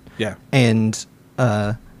 apartment. Yeah. And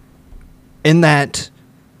in that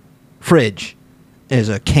fridge is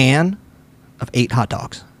a can of 8 hot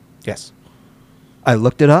dogs. Yes. I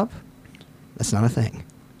looked it up. That's not a thing.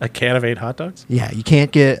 A can of 8 hot dogs? Yeah, you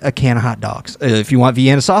can't get a can of hot dogs. If you want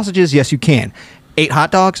Vienna sausages, yes, you can. 8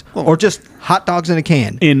 hot dogs, or just hot dogs in a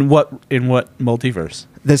can. In what multiverse?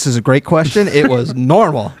 This is a great question. It was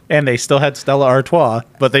normal. And they still had Stella Artois,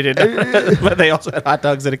 but they didn't. But they also had hot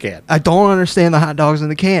dogs in a can. I don't understand the hot dogs in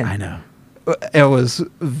the can. I know. It was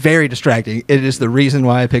very distracting. It is the reason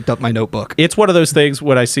why I picked up my notebook. It's one of those things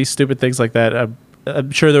when I see stupid things like that.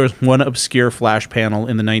 I'm sure there was one obscure Flash panel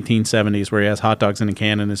in the 1970s where he has hot dogs in a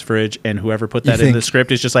can in his fridge, and whoever put that in the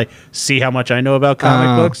script is just like, see how much I know about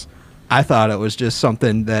comic books? I thought it was just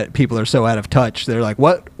something that people are so out of touch. They're like,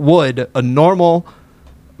 what would a normal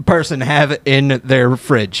person have in their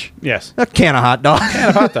fridge? Yes. A can of hot dogs.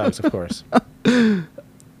 And hot dogs, of course.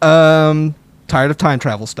 Tired of time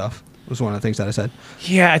travel stuff was one of the things that I said.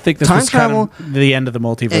 Yeah, I think this Time was kind of travel the end of the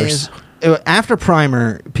multiverse. After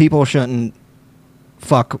Primer, people shouldn't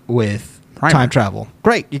fuck with Primer. time travel.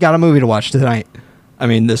 Great, you got a movie to watch tonight. I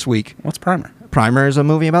mean, this week. What's Primer? Primer is a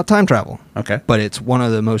movie about time travel. Okay. But it's one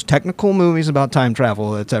of the most technical movies about time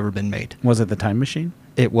travel that's ever been made. Was it The Time Machine?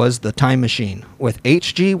 It was The Time Machine with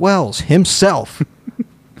H.G. Wells himself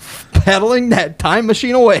pedaling that time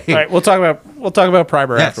machine away. All right, we'll talk about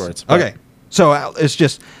Primer afterwards. But Okay. So it's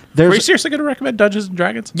just Were you there's seriously going to recommend Dungeons and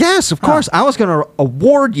Dragons? yes, of course. I was going to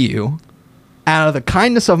award you out of the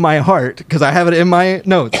kindness of my heart because I have it in my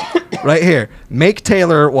notes right here. Make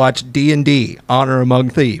Taylor watch D&D: Honor Among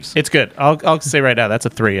Thieves. It's good. I'll say right now that's a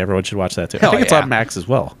 3. Everyone should watch that too. I Hell think it's yeah. on Max as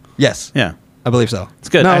well. Yes. Yeah. I believe so. It's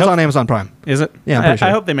good. No, I it's hope- on Amazon Prime. Is it? Yeah, I'm pretty sure.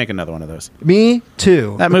 I hope they make another one of those. Me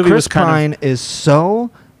too. That movie Chris was kind Pine is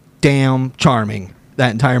so damn charming.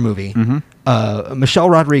 That entire movie. Michelle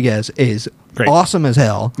Rodriguez is Great. awesome as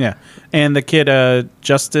hell. Yeah. And the kid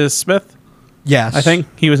Justice Smith, Yes, I think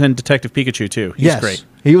he was in Detective Pikachu too. He's yes, great.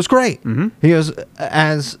 He was great. He was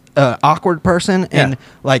as awkward person and Yeah.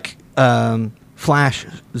 like Flash.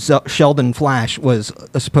 Sheldon Flash was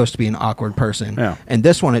supposed to be an awkward person. Yeah. And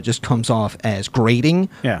this one it just comes off as grating.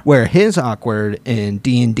 Yeah. Where his awkward in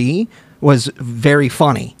D&D was very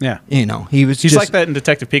funny. Yeah. You know, he's He's just, like that in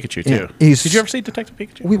Detective Pikachu too. Yeah, he's- Did you ever see Detective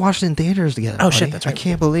Pikachu? We watched it in theaters together. Oh, shit, buddy. that's right. I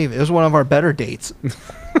can't believe it. It was one of our better dates.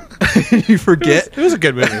 You forget? It was a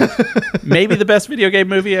good movie. Maybe the best video game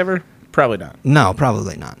movie ever. Probably not. No,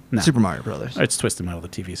 probably not. No. Super Mario Brothers. It's Twisted Metal, the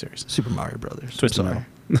TV series. Super Mario Brothers. Twisted I'm sorry.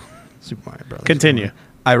 Metal. Super Mario Brothers. Continue.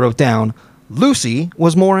 I wrote down Lucy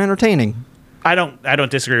was more entertaining. I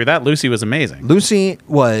don't disagree with that. Lucy was amazing. Lucy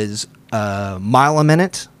was a mile a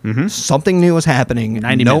minute. Something new was happening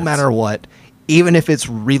 90 no minutes. matter what, even if it's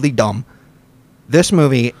really dumb. This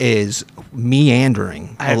movie is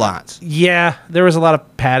meandering a lot. Yeah, there was a lot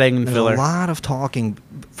of padding and There's filler. a lot of talking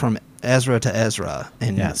from Ezra to Ezra,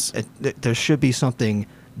 and Yes. there should be something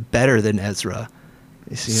better than Ezra.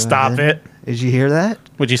 You see what I Stop did? it. Did you hear that?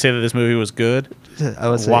 Would you say that this movie was good? I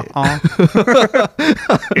would say, Wah-uh.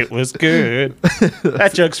 It was good.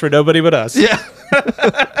 That joke's for nobody but us. yeah.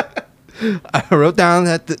 I wrote down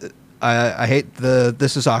that I hate the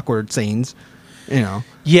 "this is awkward" scenes. You know,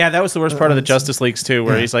 Yeah, that was the worst part of the Justice Leagues too,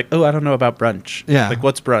 where yeah. he's like, "Oh, I don't know about brunch." Yeah. Like,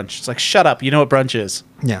 what's brunch? It's like, shut up. You know what brunch is.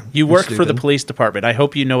 yeah. You it's work for the stupid. police department. I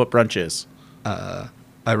hope you know what brunch is.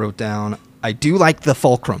 I wrote down. I do like the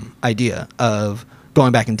fulcrum idea of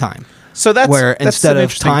going back in time. So that's where that's instead an of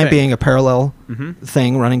interesting time thing. being a parallel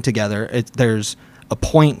thing running together, there's a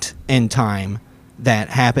point in time that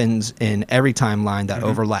happens in every timeline that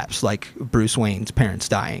overlaps, like Bruce Wayne's parents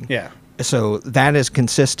dying. Yeah. So that is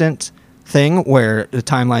consistent thing where the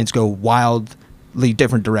timelines go wildly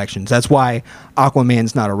different directions. That's why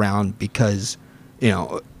Aquaman's not around because, you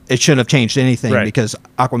know, it shouldn't have changed anything Right. because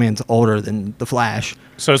Aquaman's older than the Flash.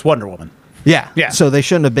 So it's Wonder Woman. Yeah. Yeah. So they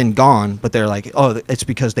shouldn't have been gone, but they're like, oh, it's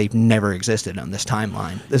because they've never existed on this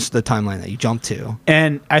timeline. This is the timeline that you jump to.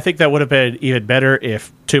 And I think that would have been even better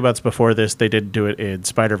if 2 months before this they didn't do it in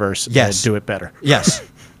Spider-Verse Yes. and do it better. Yes.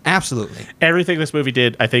 Absolutely. Everything this movie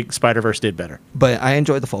did, I think Spider-Verse did better. But I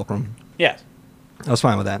enjoyed the fulcrum. Yeah. I was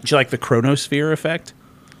fine with that. Did you like the chronosphere effect?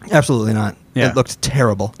 Absolutely not. Yeah. It looked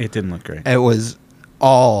terrible. It didn't look great. It was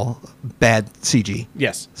all bad CG.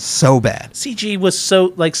 Yes. So bad. CG was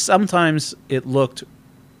so, like, sometimes it looked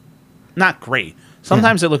not great.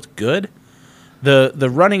 Sometimes it looked good. The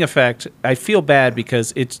running effect, I feel bad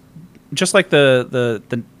because it's just like the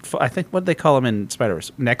I think, what did they call them in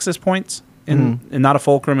Spider-Verse? Nexus points? And not a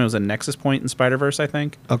fulcrum, it was a nexus point in Spider-Verse, I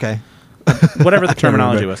think. Okay. Whatever the I can't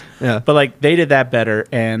terminology remember. was. Yeah. But, like, they did that better,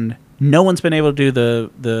 and no one's been able to do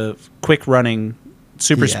the quick running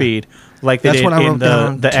super Yeah. speed like they That's did what I in wrote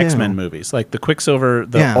down, the too. X-Men movies. Like the Quicksilver,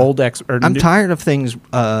 the Yeah. old X... Or I'm new- tired of things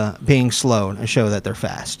being slow to show that they're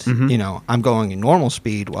fast. Mm-hmm. You know, I'm going in normal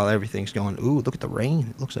speed while everything's going, ooh, look at the rain.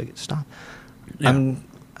 It looks like it stopped. Yeah.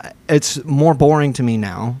 It's more boring to me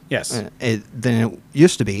now Yes. than it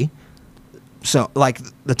used to be. So, like,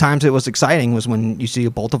 the times it was exciting was when you see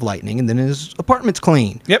a bolt of lightning and then his apartment's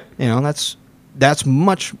clean. Yep. You know, that's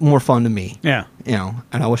much more fun to me. Yeah. You know,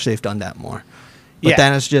 and I wish they've done that more. But Yeah.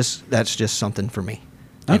 that's just something for me.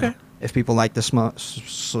 You Okay. know, if people like the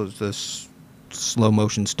slow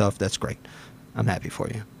motion stuff, that's great. I'm happy for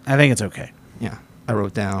you. I think it's okay. Yeah. I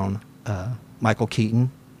wrote down Michael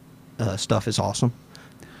Keaton stuff is awesome.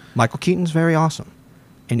 Michael Keaton's very awesome,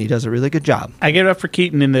 and he does a really good job. I give it up for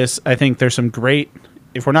Keaton in this. I think there's some great...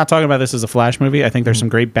 If we're not talking about this as a Flash movie, I think there's some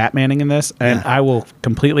great Batmaning in this. And Yeah. I will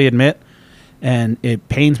completely admit, and it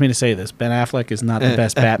pains me to say this, Ben Affleck is not the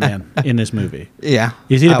best Batman in this movie. Yeah.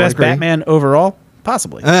 Is he the I would best agree. Batman overall?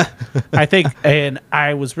 Possibly. I think, and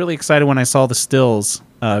I was really excited when I saw the stills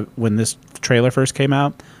when this trailer first came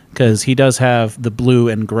out, because he does have the blue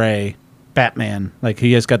and gray Batman. Like,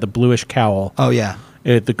 he has got the bluish cowl. Oh, yeah.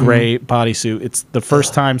 The gray bodysuit. It's the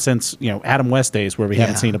first time since Adam West days where we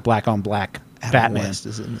haven't seen a black on black Adam Batman. West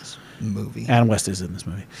is in this movie. Adam West is in this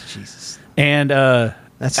movie. Jesus. And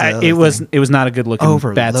That's the other it was thing. it was not a good looking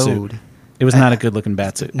bat suit. Overload. It was not a good looking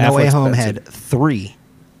bat suit. No Way Affleck's Home bat had suit. 3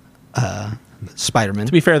 Spider-Man.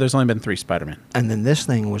 To be fair, there's only been 3 Spider-Man. And then this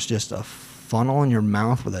thing was just a funnel in your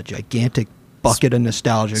mouth with a gigantic bucket of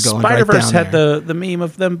nostalgia going Spider-Verse right down had there. the meme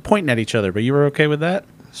of them pointing at each other, but you were okay with that?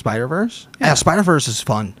 Spider-Verse? Yeah. Yeah, Spider-Verse is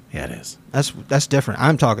fun. Yeah, it is. That's different.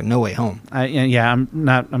 I'm talking No Way Home. I'm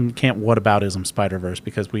can't whataboutism Spider-Verse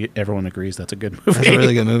because everyone agrees that's a good movie. That's a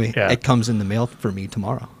really good movie. Yeah. It comes in the mail for me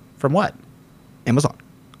tomorrow. From what? Amazon.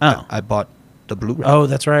 Oh. I bought the Blu-ray. Oh,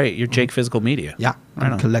 that's right. You're Jake Physical Media. Yeah, Right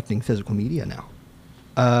I'm on. collecting physical media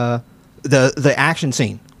now. The action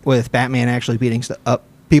scene with Batman actually beating up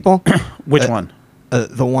people. Which one?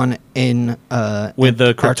 The one in With the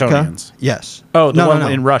Antarctica? Kryptonians? Yes. Oh, the No, one no,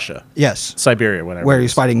 no. in Russia. Yes. Siberia, whatever. Where it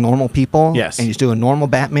he's is. fighting normal people. Yes. And he's doing normal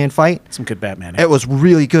Batman fight. Some good Batman. It was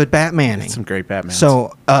really good Batmaning. Some great Batman.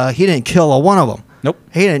 So he didn't kill a one of them. Nope.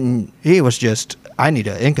 He didn't. He was just, I need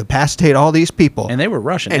to incapacitate all these people. And they were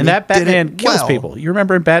Russian. And And that he did it Batman kills well. people. You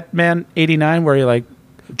remember in Batman 89 where he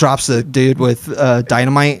drops the dude with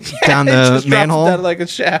dynamite down he the just drops manhole. it down like a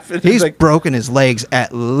shaft. And He's like, broken his legs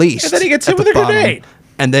at least. And then he gets at hit with the a bottom, grenade.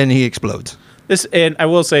 And then he explodes. and I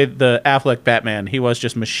will say the Affleck Batman, he was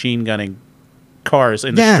just machine gunning cars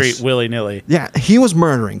in the Yes. street willy nilly. Yeah, he was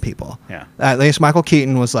murdering people. Yeah. At least Michael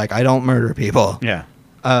Keaton was like, I don't murder people. Yeah.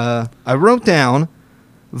 I wrote down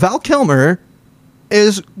Val Kilmer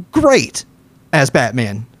is great as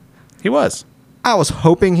Batman. He was. I was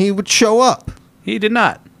hoping he would show up. He did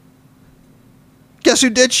not. Guess who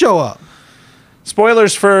did show up?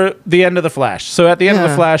 Spoilers for the end of The Flash. So at the end of The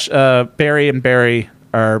Yeah. Flash, Barry and Barry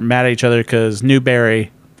are mad at each other because new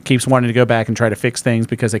Barry keeps wanting to go back and try to fix things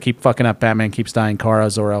because they keep fucking up. Batman keeps dying. Kara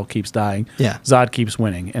Zor-El keeps dying. Yeah. Zod keeps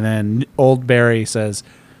winning. And then old Barry says,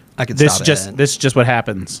 I could this stop just it. this is just what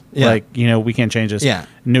happens. Yeah. Like, we can't change this. Yeah.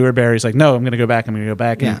 Newer Barry's like, no, I'm going to go back. I'm going to go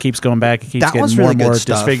back. And Yeah. he keeps going back. He keeps That getting was more really and good more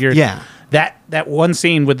stuff. disfigured. Yeah. That one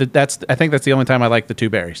scene with I think that's the only time I like the two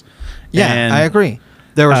Barrys. Yeah, And, I agree.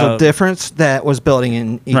 There was a uh, difference that was building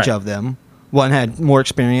in each Right. of them. One had more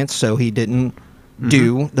experience, so he didn't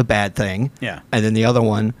do the bad thing. Mm-hmm. Yeah. And then the other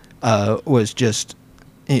one was just,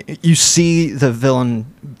 you see the villain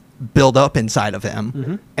build up inside of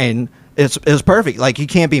him, and it's perfect. Like, you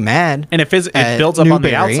can't be mad. And it at builds up on the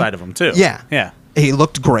Newberry. outside of him, too. Yeah. Yeah. He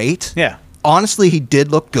looked great. Yeah. Honestly, he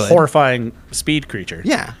did look good. Horrifying speed creature.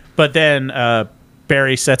 Yeah. But then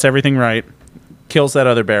Barry sets everything right, kills that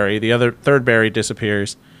other Barry. The third Barry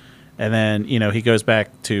disappears, and then he goes back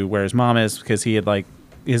to where his mom is because he had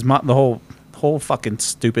his mom. The whole fucking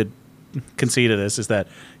stupid conceit of this is that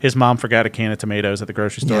his mom forgot a can of tomatoes at the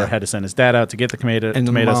grocery store. Yeah. Had to send his dad out to get the tomatoes. And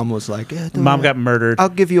the mom was like, yeah, don't Mom worry. got murdered. I'll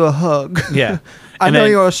give you a hug. Yeah. I And know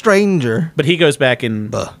then- you're a stranger. But he goes back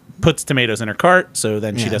and Buh. puts tomatoes in her cart, so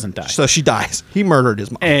then she Yeah. doesn't die. So she dies. He murdered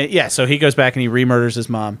his mom. And yeah, so he goes back and he re-murders his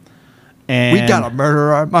mom. And We gotta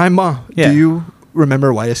murder my mom. Yeah. Do you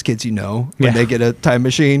remember Whitest Kids You Know when Yeah. they get a time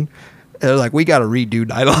machine? They're like, we gotta redo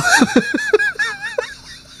Night Owl.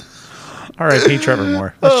 R.I.P. Trevor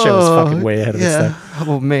Moore. That shit was fucking way ahead of its time.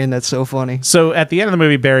 Oh man, that's so funny. So at the end of the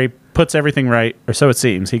movie, Barry puts everything right, or so it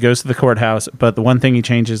seems. He goes to the courthouse, but the one thing he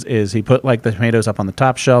changes is he put the tomatoes up on the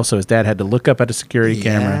top shelf, so his dad had to look up at a security Yeah.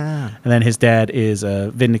 camera, and then his dad is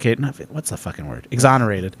vindicated. What's the fucking word?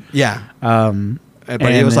 Exonerated. Yeah. But he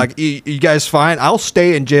and was then- like, you guys fine? I'll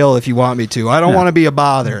stay in jail if you want me to. I don't No. want to be a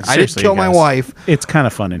bother. I didn't Seriously, kill you my guys. wife, It's kind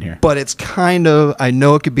of fun in here. but it's kind of, I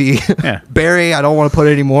know it could be, Yeah. Barry, I don't want to put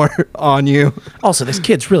any more on you. Also, this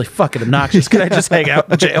kid's really fucking obnoxious. Could I just hang out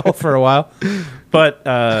in jail for a while? But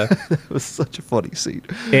It was such a funny scene.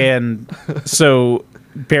 and so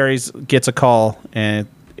Barry's gets a call, and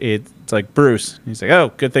it's like, Bruce. He's like,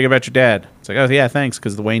 oh, good thing about your dad. It's like, oh yeah, thanks,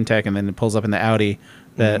 because the Wayne Tech, and then it pulls up in the Audi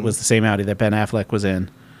that was the same Audi that Ben Affleck was in.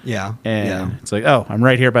 Yeah. And yeah. it's like, oh, I'm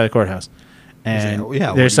right here by the courthouse. And "Oh, yeah,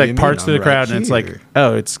 what there's do you like mean? parts to I'm the crowd, right and it's like, here."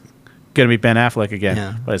 oh, it's gonna be Ben Affleck again.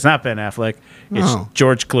 Yeah. But it's not Ben Affleck. It's No.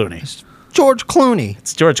 George Clooney. George Clooney.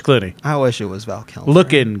 It's George Clooney. I wish it was Val Kilmer.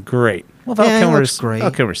 Looking great. Well, Val Yeah, he Kilmer's looks great.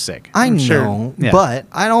 Val Kilmer's sick. I I'm know, sure. Yeah. but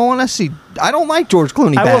I don't want to see. I don't like George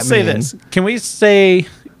Clooney. I Batman. will say this. Can we say,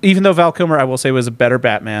 even though Val Kilmer, I will say, was a better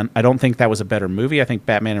Batman, I don't think that was a better movie. I think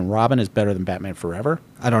Batman and Robin is better than Batman Forever.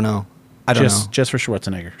 I don't know. I don't know. Just for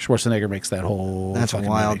Schwarzenegger. Schwarzenegger makes that whole That's a fucking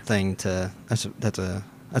wild movie. thing to. That's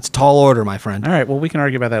a tall order, my friend. All right, well, we can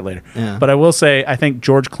argue about that later. Yeah. But I will say, I think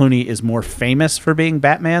George Clooney is more famous for being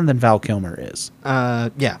Batman than Val Kilmer is.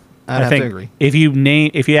 Yeah, I'd have to agree. if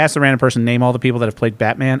you ask the random person name all the people that have played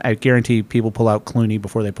Batman, I guarantee people pull out Clooney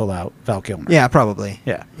before they pull out Val Kilmer. Yeah, probably.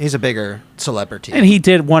 Yeah. He's a bigger celebrity. And he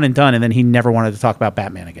did One and Done, and then he never wanted to talk about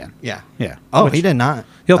Batman again. Yeah. Yeah. Oh, Which- he did not.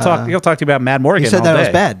 He'll talk to you about Mad Morgan. He said all that was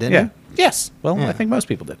day. bad, didn't yeah. he? Yes. Well, Yeah. I think most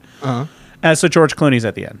people did. Uh-huh. So George Clooney's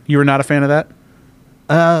at the end. You were not a fan of that?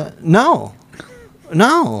 No.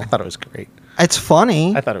 No. I thought it was great. It's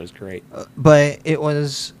funny, I thought it was great. but it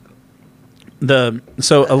was...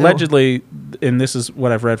 So allegedly, and this is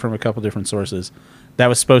what I've read from a couple different sources, that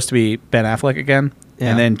was supposed to be Ben Affleck again, Yeah.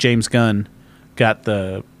 and then James Gunn got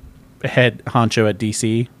the head honcho at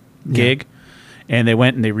DC gig, and they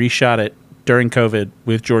went and they reshot it during COVID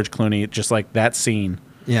with George Clooney, just like that scene,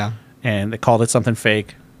 Yeah. and they called it something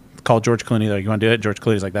fake. Called George Clooney, like, you want to do it? George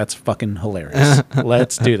Clooney's like, that's fucking hilarious.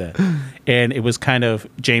 Let's do that. And it was kind of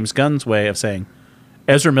James Gunn's way of saying,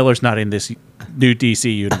 Ezra Miller's not in this new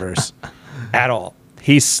DC universe at all.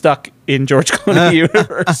 He's stuck in George Clooney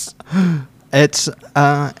universe.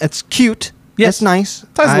 It's cute. Yes. It's nice.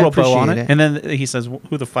 Ties a I little bow on appreciate it. And then he says,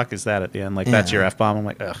 who the fuck is that at the end? Like, that's Yeah. your F-bomb. I'm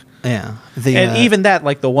like, ugh. Yeah. And even that,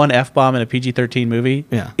 like the one F-bomb in a PG-13 movie,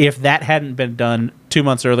 Yeah. if that hadn't been done 2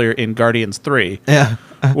 months earlier in Guardians 3, Yeah.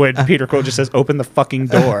 when Peter Quill just says, open the fucking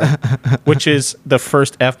door, which is the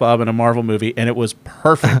first F-bomb in a Marvel movie, and it was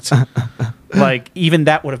perfect. Like, even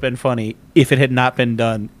that would have been funny if it had not been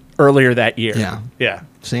done earlier that year. Yeah. Yeah.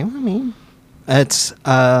 See what I mean? It's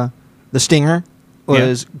The Stinger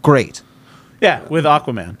was great. Yeah, with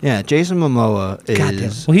Aquaman. Yeah, Jason Momoa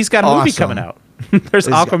is Well, he's got a movie awesome. coming out. There's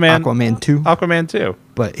Is Aquaman. Aquaman 2. Aquaman 2.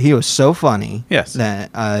 But he was so funny Yes.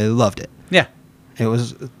 that I loved it. Yeah. That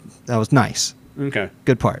was nice. Okay.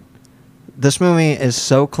 Good part. This movie is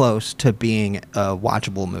so close to being a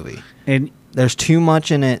watchable movie. And There's too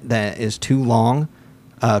much in it that is too long.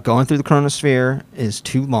 Going through the Chronosphere is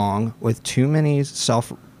too long with too many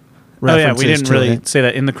self-references. we didn't to really it. say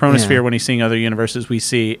that. In the Chronosphere, Yeah. when he's seeing other universes, we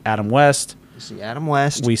see Adam West, We see Adam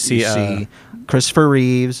West. We see, you see Christopher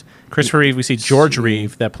Reeves. Christopher Reeve, we see George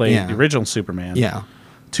Reeve that played Yeah. the original Superman. Yeah.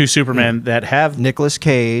 Two Supermen that have Nicolas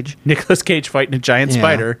Cage. Nicolas Cage fighting a giant Yeah.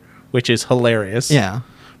 spider, which is hilarious. Yeah.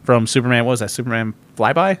 From Superman, what was that? Superman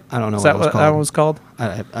Flyby? I don't know Is what that it was that called. was called?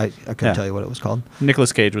 I couldn't Yeah. tell you what it was called.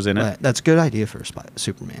 Nicolas Cage was in it. But that's a good idea for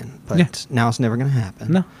Superman. But Yeah. now it's never going to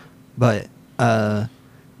happen. No. But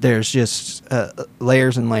there's just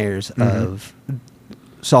layers and layers of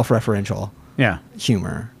self-referential Yeah.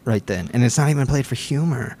 humor right then. And it's not even played for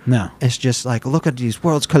humor. No. It's just like, look at these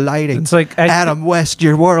worlds colliding. It's like Adam West,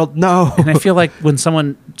 your world, no. And I feel like when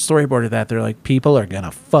someone storyboarded that, they're like, people are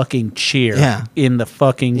gonna fucking cheer Yeah. in the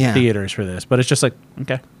fucking Yeah. theaters for this. But it's just like,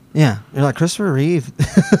 okay. Yeah. You're like, Christopher Reeve.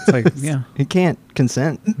 It's like, yeah. He can't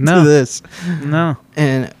consent No. to this. No.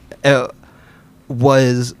 And it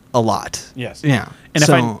was a lot. Yes. Yeah. And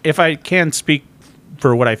so, if I can speak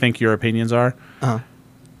for what I think your opinions are,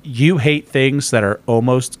 you hate things that are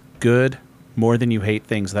almost good more than you hate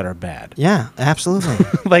things that are bad. yeah, absolutely.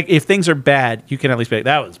 Like, if things are bad, you can at least be like,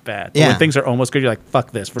 that was bad. But Yeah. when things are almost good, you're like,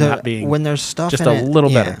 fuck this for not being when there's stuff just in a it, little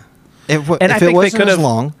yeah. better. If And I it think they wasn't could as have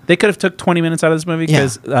long, They could have took 20 minutes out of this movie Yeah.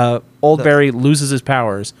 because Oldbury loses his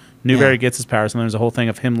powers. Newberry Yeah. gets his powers, and there's a whole thing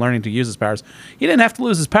of him learning to use his powers. He didn't have to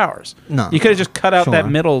lose his powers. No. You could have just cut out that Sure.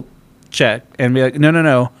 middle check and be like,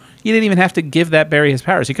 no. You didn't even have to give that Barry his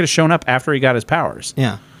powers. He could have shown up after he got his powers.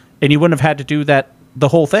 yeah, And you wouldn't have had to do that the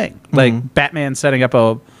whole thing. Like Batman setting up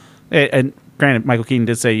and granted, Michael Keaton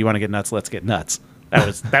did say, you want to get nuts, let's get nuts. That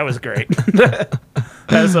was great.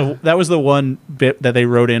 that was the one bit that they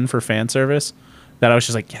wrote in for fan service that I was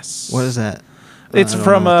just like, yes. what is that? It's I don't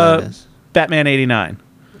from know what that is. Batman 89.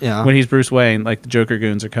 Yeah, When he's Bruce Wayne, like the Joker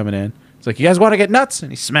goons are coming in. It's like, you guys want to get nuts?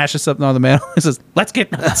 And he smashes something on the mantle. He says, let's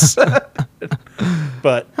get nuts.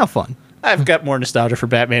 But how fun. I've got more nostalgia for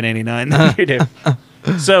Batman 89 than you do.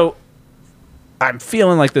 So I'm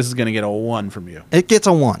feeling like this is going to get a 1 from you. It gets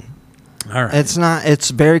a 1. All right. It's not. It's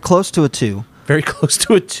very close to a 2. very close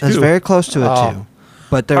to a 2. It's very close to a Oh. 2.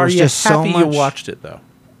 But there Are was you just so happy much. you watched it, though?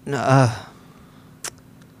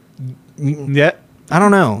 Mm, Yeah. I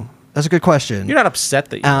don't know. That's a good question. You're not upset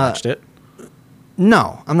that you watched it.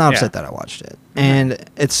 No, I'm not Yeah. upset that I watched it. And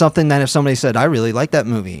it's something that if somebody said, I really like that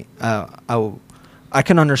movie, I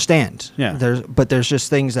can understand. Yeah. But there's just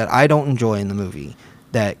things that I don't enjoy in the movie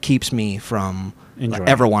that keeps me from Enjoying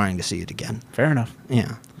ever it. wanting to see it again. Fair enough.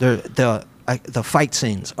 Yeah. The the fight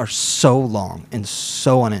scenes are so long and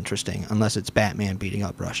so uninteresting unless it's Batman beating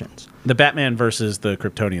up Russians. The Batman versus the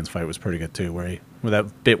Kryptonians fight was pretty good too, with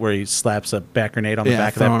that bit where he slaps a bat grenade on the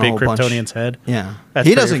back of that big Kryptonian's head. Yeah. That's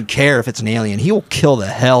He doesn't care if it's an alien. He will kill the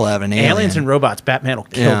hell out of an alien. Aliens and robots, Batman will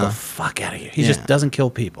kill the fuck out of you. He just doesn't kill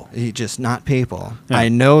people. He just not people. Yeah. I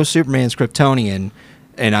know Superman's Kryptonian,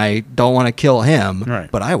 and I don't want to kill him,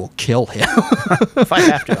 but I will kill him. If I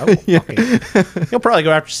have to, I will fucking. He'll probably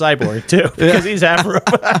go after Cyborg too because he's half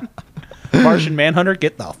robot. Martian Manhunter,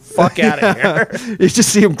 get the fuck out of here. You just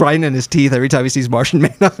see him grinding his teeth every time he sees Martian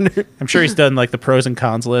Manhunter. I'm sure he's done like the pros and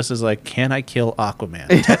cons list is like, can I kill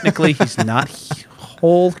Aquaman? Technically, he's not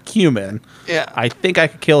whole human. Yeah. I think I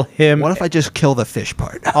could kill him. What if I just kill the fish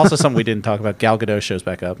part? Also, something we didn't talk about, Gal Gadot shows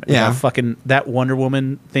back up. Yeah. That Wonder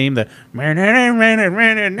Woman theme, if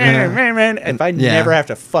I never have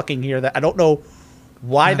to fucking hear that, I don't know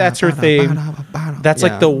why that's her theme. That's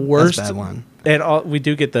like the worst. That's a bad one. And we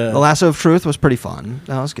do get The Lasso of Truth was pretty fun.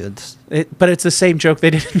 That was good. but it's the same joke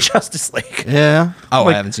they did in Justice League. Yeah. Oh,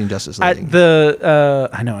 Like, I haven't seen Justice League.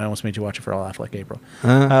 I know I almost made you watch it for All Off like April.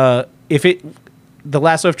 The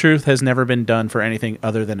Lasso of Truth has never been done for anything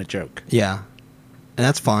other than a joke. Yeah. And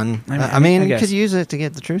that's fun. I mean I you guess. could use it to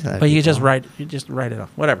get the truth out of But you people. just write it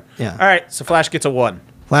off. Whatever. Yeah. All right. So Flash gets a 1.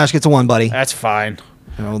 Flash gets a 1, buddy. That's fine.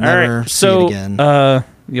 And we'll All never right. see So it again.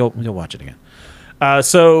 you'll watch it again.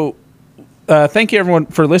 Thank you everyone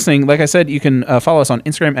for listening. Like I said, you can follow us on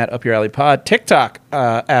Instagram at Up Your Alley Pod, TikTok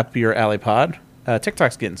Up Your Alley Pod.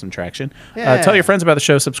 TikTok's getting some traction. Yeah. Tell your friends about the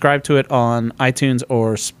show. Subscribe to it on iTunes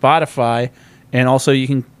or Spotify. And also you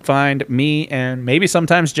can find me and maybe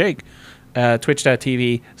sometimes Jake,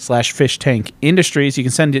 twitch.tv/Fish Tank Industries. You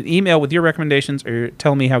can send an email with your recommendations or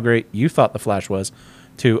tell me how great you thought The Flash was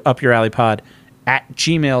to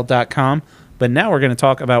upyouralleypod@gmail.com. But now we're going to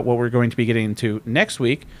talk about what we're going to be getting into next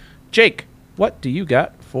week. Jake, what do you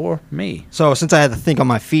got for me? So since I had to think on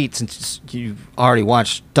my feet, since you've already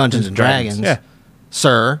watched Dungeons and Dragons, Yeah.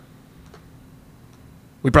 sir,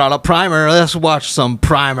 we brought up Primer. Let's watch some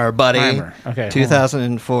Primer, buddy. Primer. Okay, hold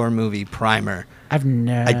 2004 movie Primer. I've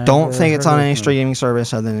never I don't think it's on heard any of it. streaming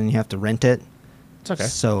service other than you have to rent it. It's okay.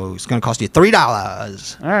 So it's going to cost you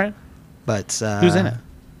 $3. All right. But Who's in it?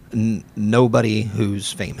 Nobody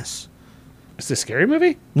who's famous. Is this a scary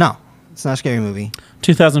movie? No, it's not a scary movie.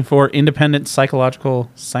 2004 independent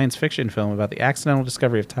psychological science fiction film about the accidental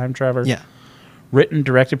discovery of time travel. Yeah. Written,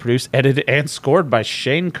 directed, produced, edited, and scored by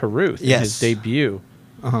Shane Carruth in Yes. his debut.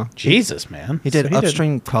 Uh-huh. Jesus, man. He did So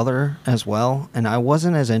Upstream Color as well, and I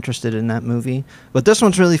wasn't as interested in that movie. But this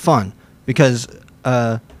one's really fun because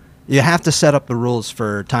you have to set up the rules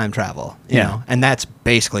for time travel, you Yeah. know, and that's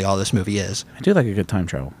basally all this movie is. I do like a good time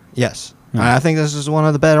travel. Yes. Yeah. I think this is one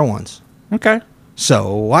of the better ones. Okay.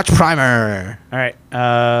 So watch Primer. All right.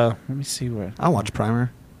 Let me see what. I'll watch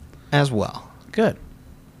Primer as well. Good.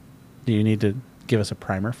 Do you need to give us a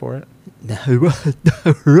primer for it?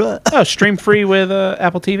 oh, Oh, stream free with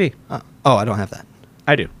Apple TV. I don't have that.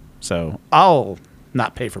 I do. So I'll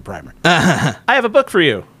not pay for primer. I have a book for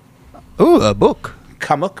you. Ooh, a book.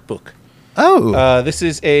 Comic book. Oh. This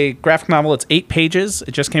is a graphic novel. It's 8 pages.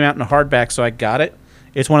 It just came out in a hardback, so I got it.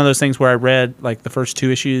 It's one of those things where I read like the first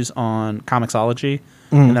 2 issues on Comixology,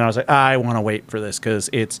 and then I was like, I want to wait for this because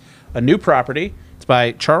it's a new property. It's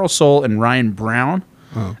by Charles Soule and Ryan Brown.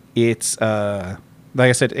 It's like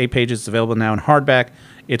I said, 8 pages. It's available now in hardback.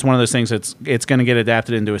 It's one of those things that's it's going to get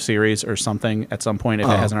adapted into a series or something at some point if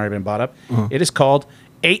it hasn't already been bought up. It is called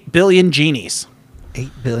 8 Billion Genies. 8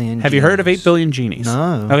 billion. Have you heard of 8 Billion Genies?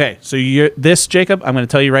 No. Okay, so this, Jacob, I'm going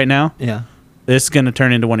to tell you right now, Yeah. this is going to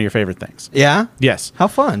turn into one of your favorite things. Yeah? Yes. How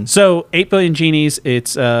fun. So 8 Billion Genies,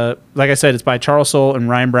 it's, like I said, it's by Charles Soule and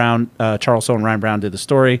Ryan Brown. Charles Soule and Ryan Brown did the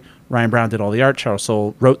story. Ryan Brown did all the art. Charles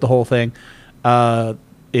Soule wrote the whole thing. The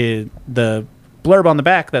blurb on the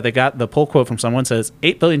back that they got, the pull quote from someone says,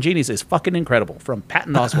 8 Billion Genies is fucking incredible, from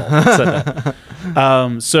Patton Oswalt. Said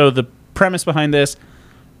that. So the premise behind this,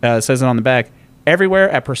 says it on the back, everywhere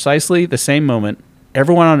at precisely the same moment,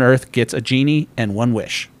 everyone on Earth gets a genie and one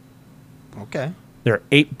wish. Okay. There are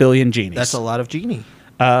 8 billion genies. That's a lot of genie.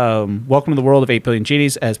 Welcome to the world of 8 billion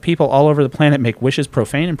genies. As people all over the planet make wishes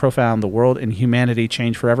profane and profound, the world and humanity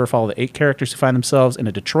change forever. Follow the 8 characters who find themselves in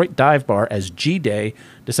a Detroit dive bar as G-Day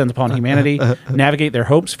descends upon humanity, navigate their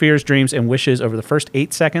hopes, fears, dreams, and wishes over the first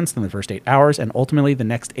 8 seconds, then the first 8 hours, and ultimately the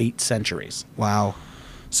next 8 centuries. Wow.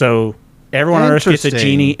 So everyone on Earth gets a Interesting.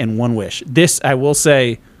 genie and one wish. This, I will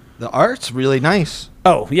say... The art's really nice.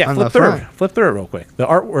 Oh, yeah, On flip the through front. it. Flip through it real quick. The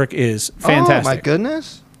artwork is fantastic. Oh, my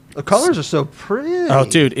goodness. The colors are so pretty. Oh,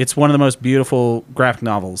 dude, it's one of the most beautiful graphic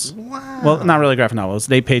novels. Wow. Well, not really graphic novels.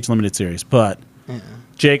 It's an 8-page limited series, but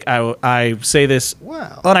Jake, I say this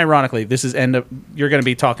Wow. unironically. This is you're going to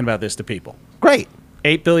be talking about this to people. Great.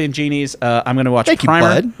 8 Billion Genies. I'm going to watch Thank you,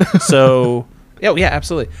 Primer. bud. So, yeah,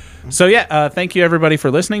 absolutely. So, yeah, thank you, everybody,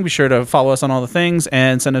 for listening. Be sure to follow us on all the things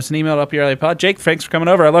and send us an email to UpYourAlleyPod. Jake, thanks for coming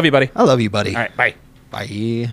over. I love you, buddy. I love you, buddy. All right, bye. Bye.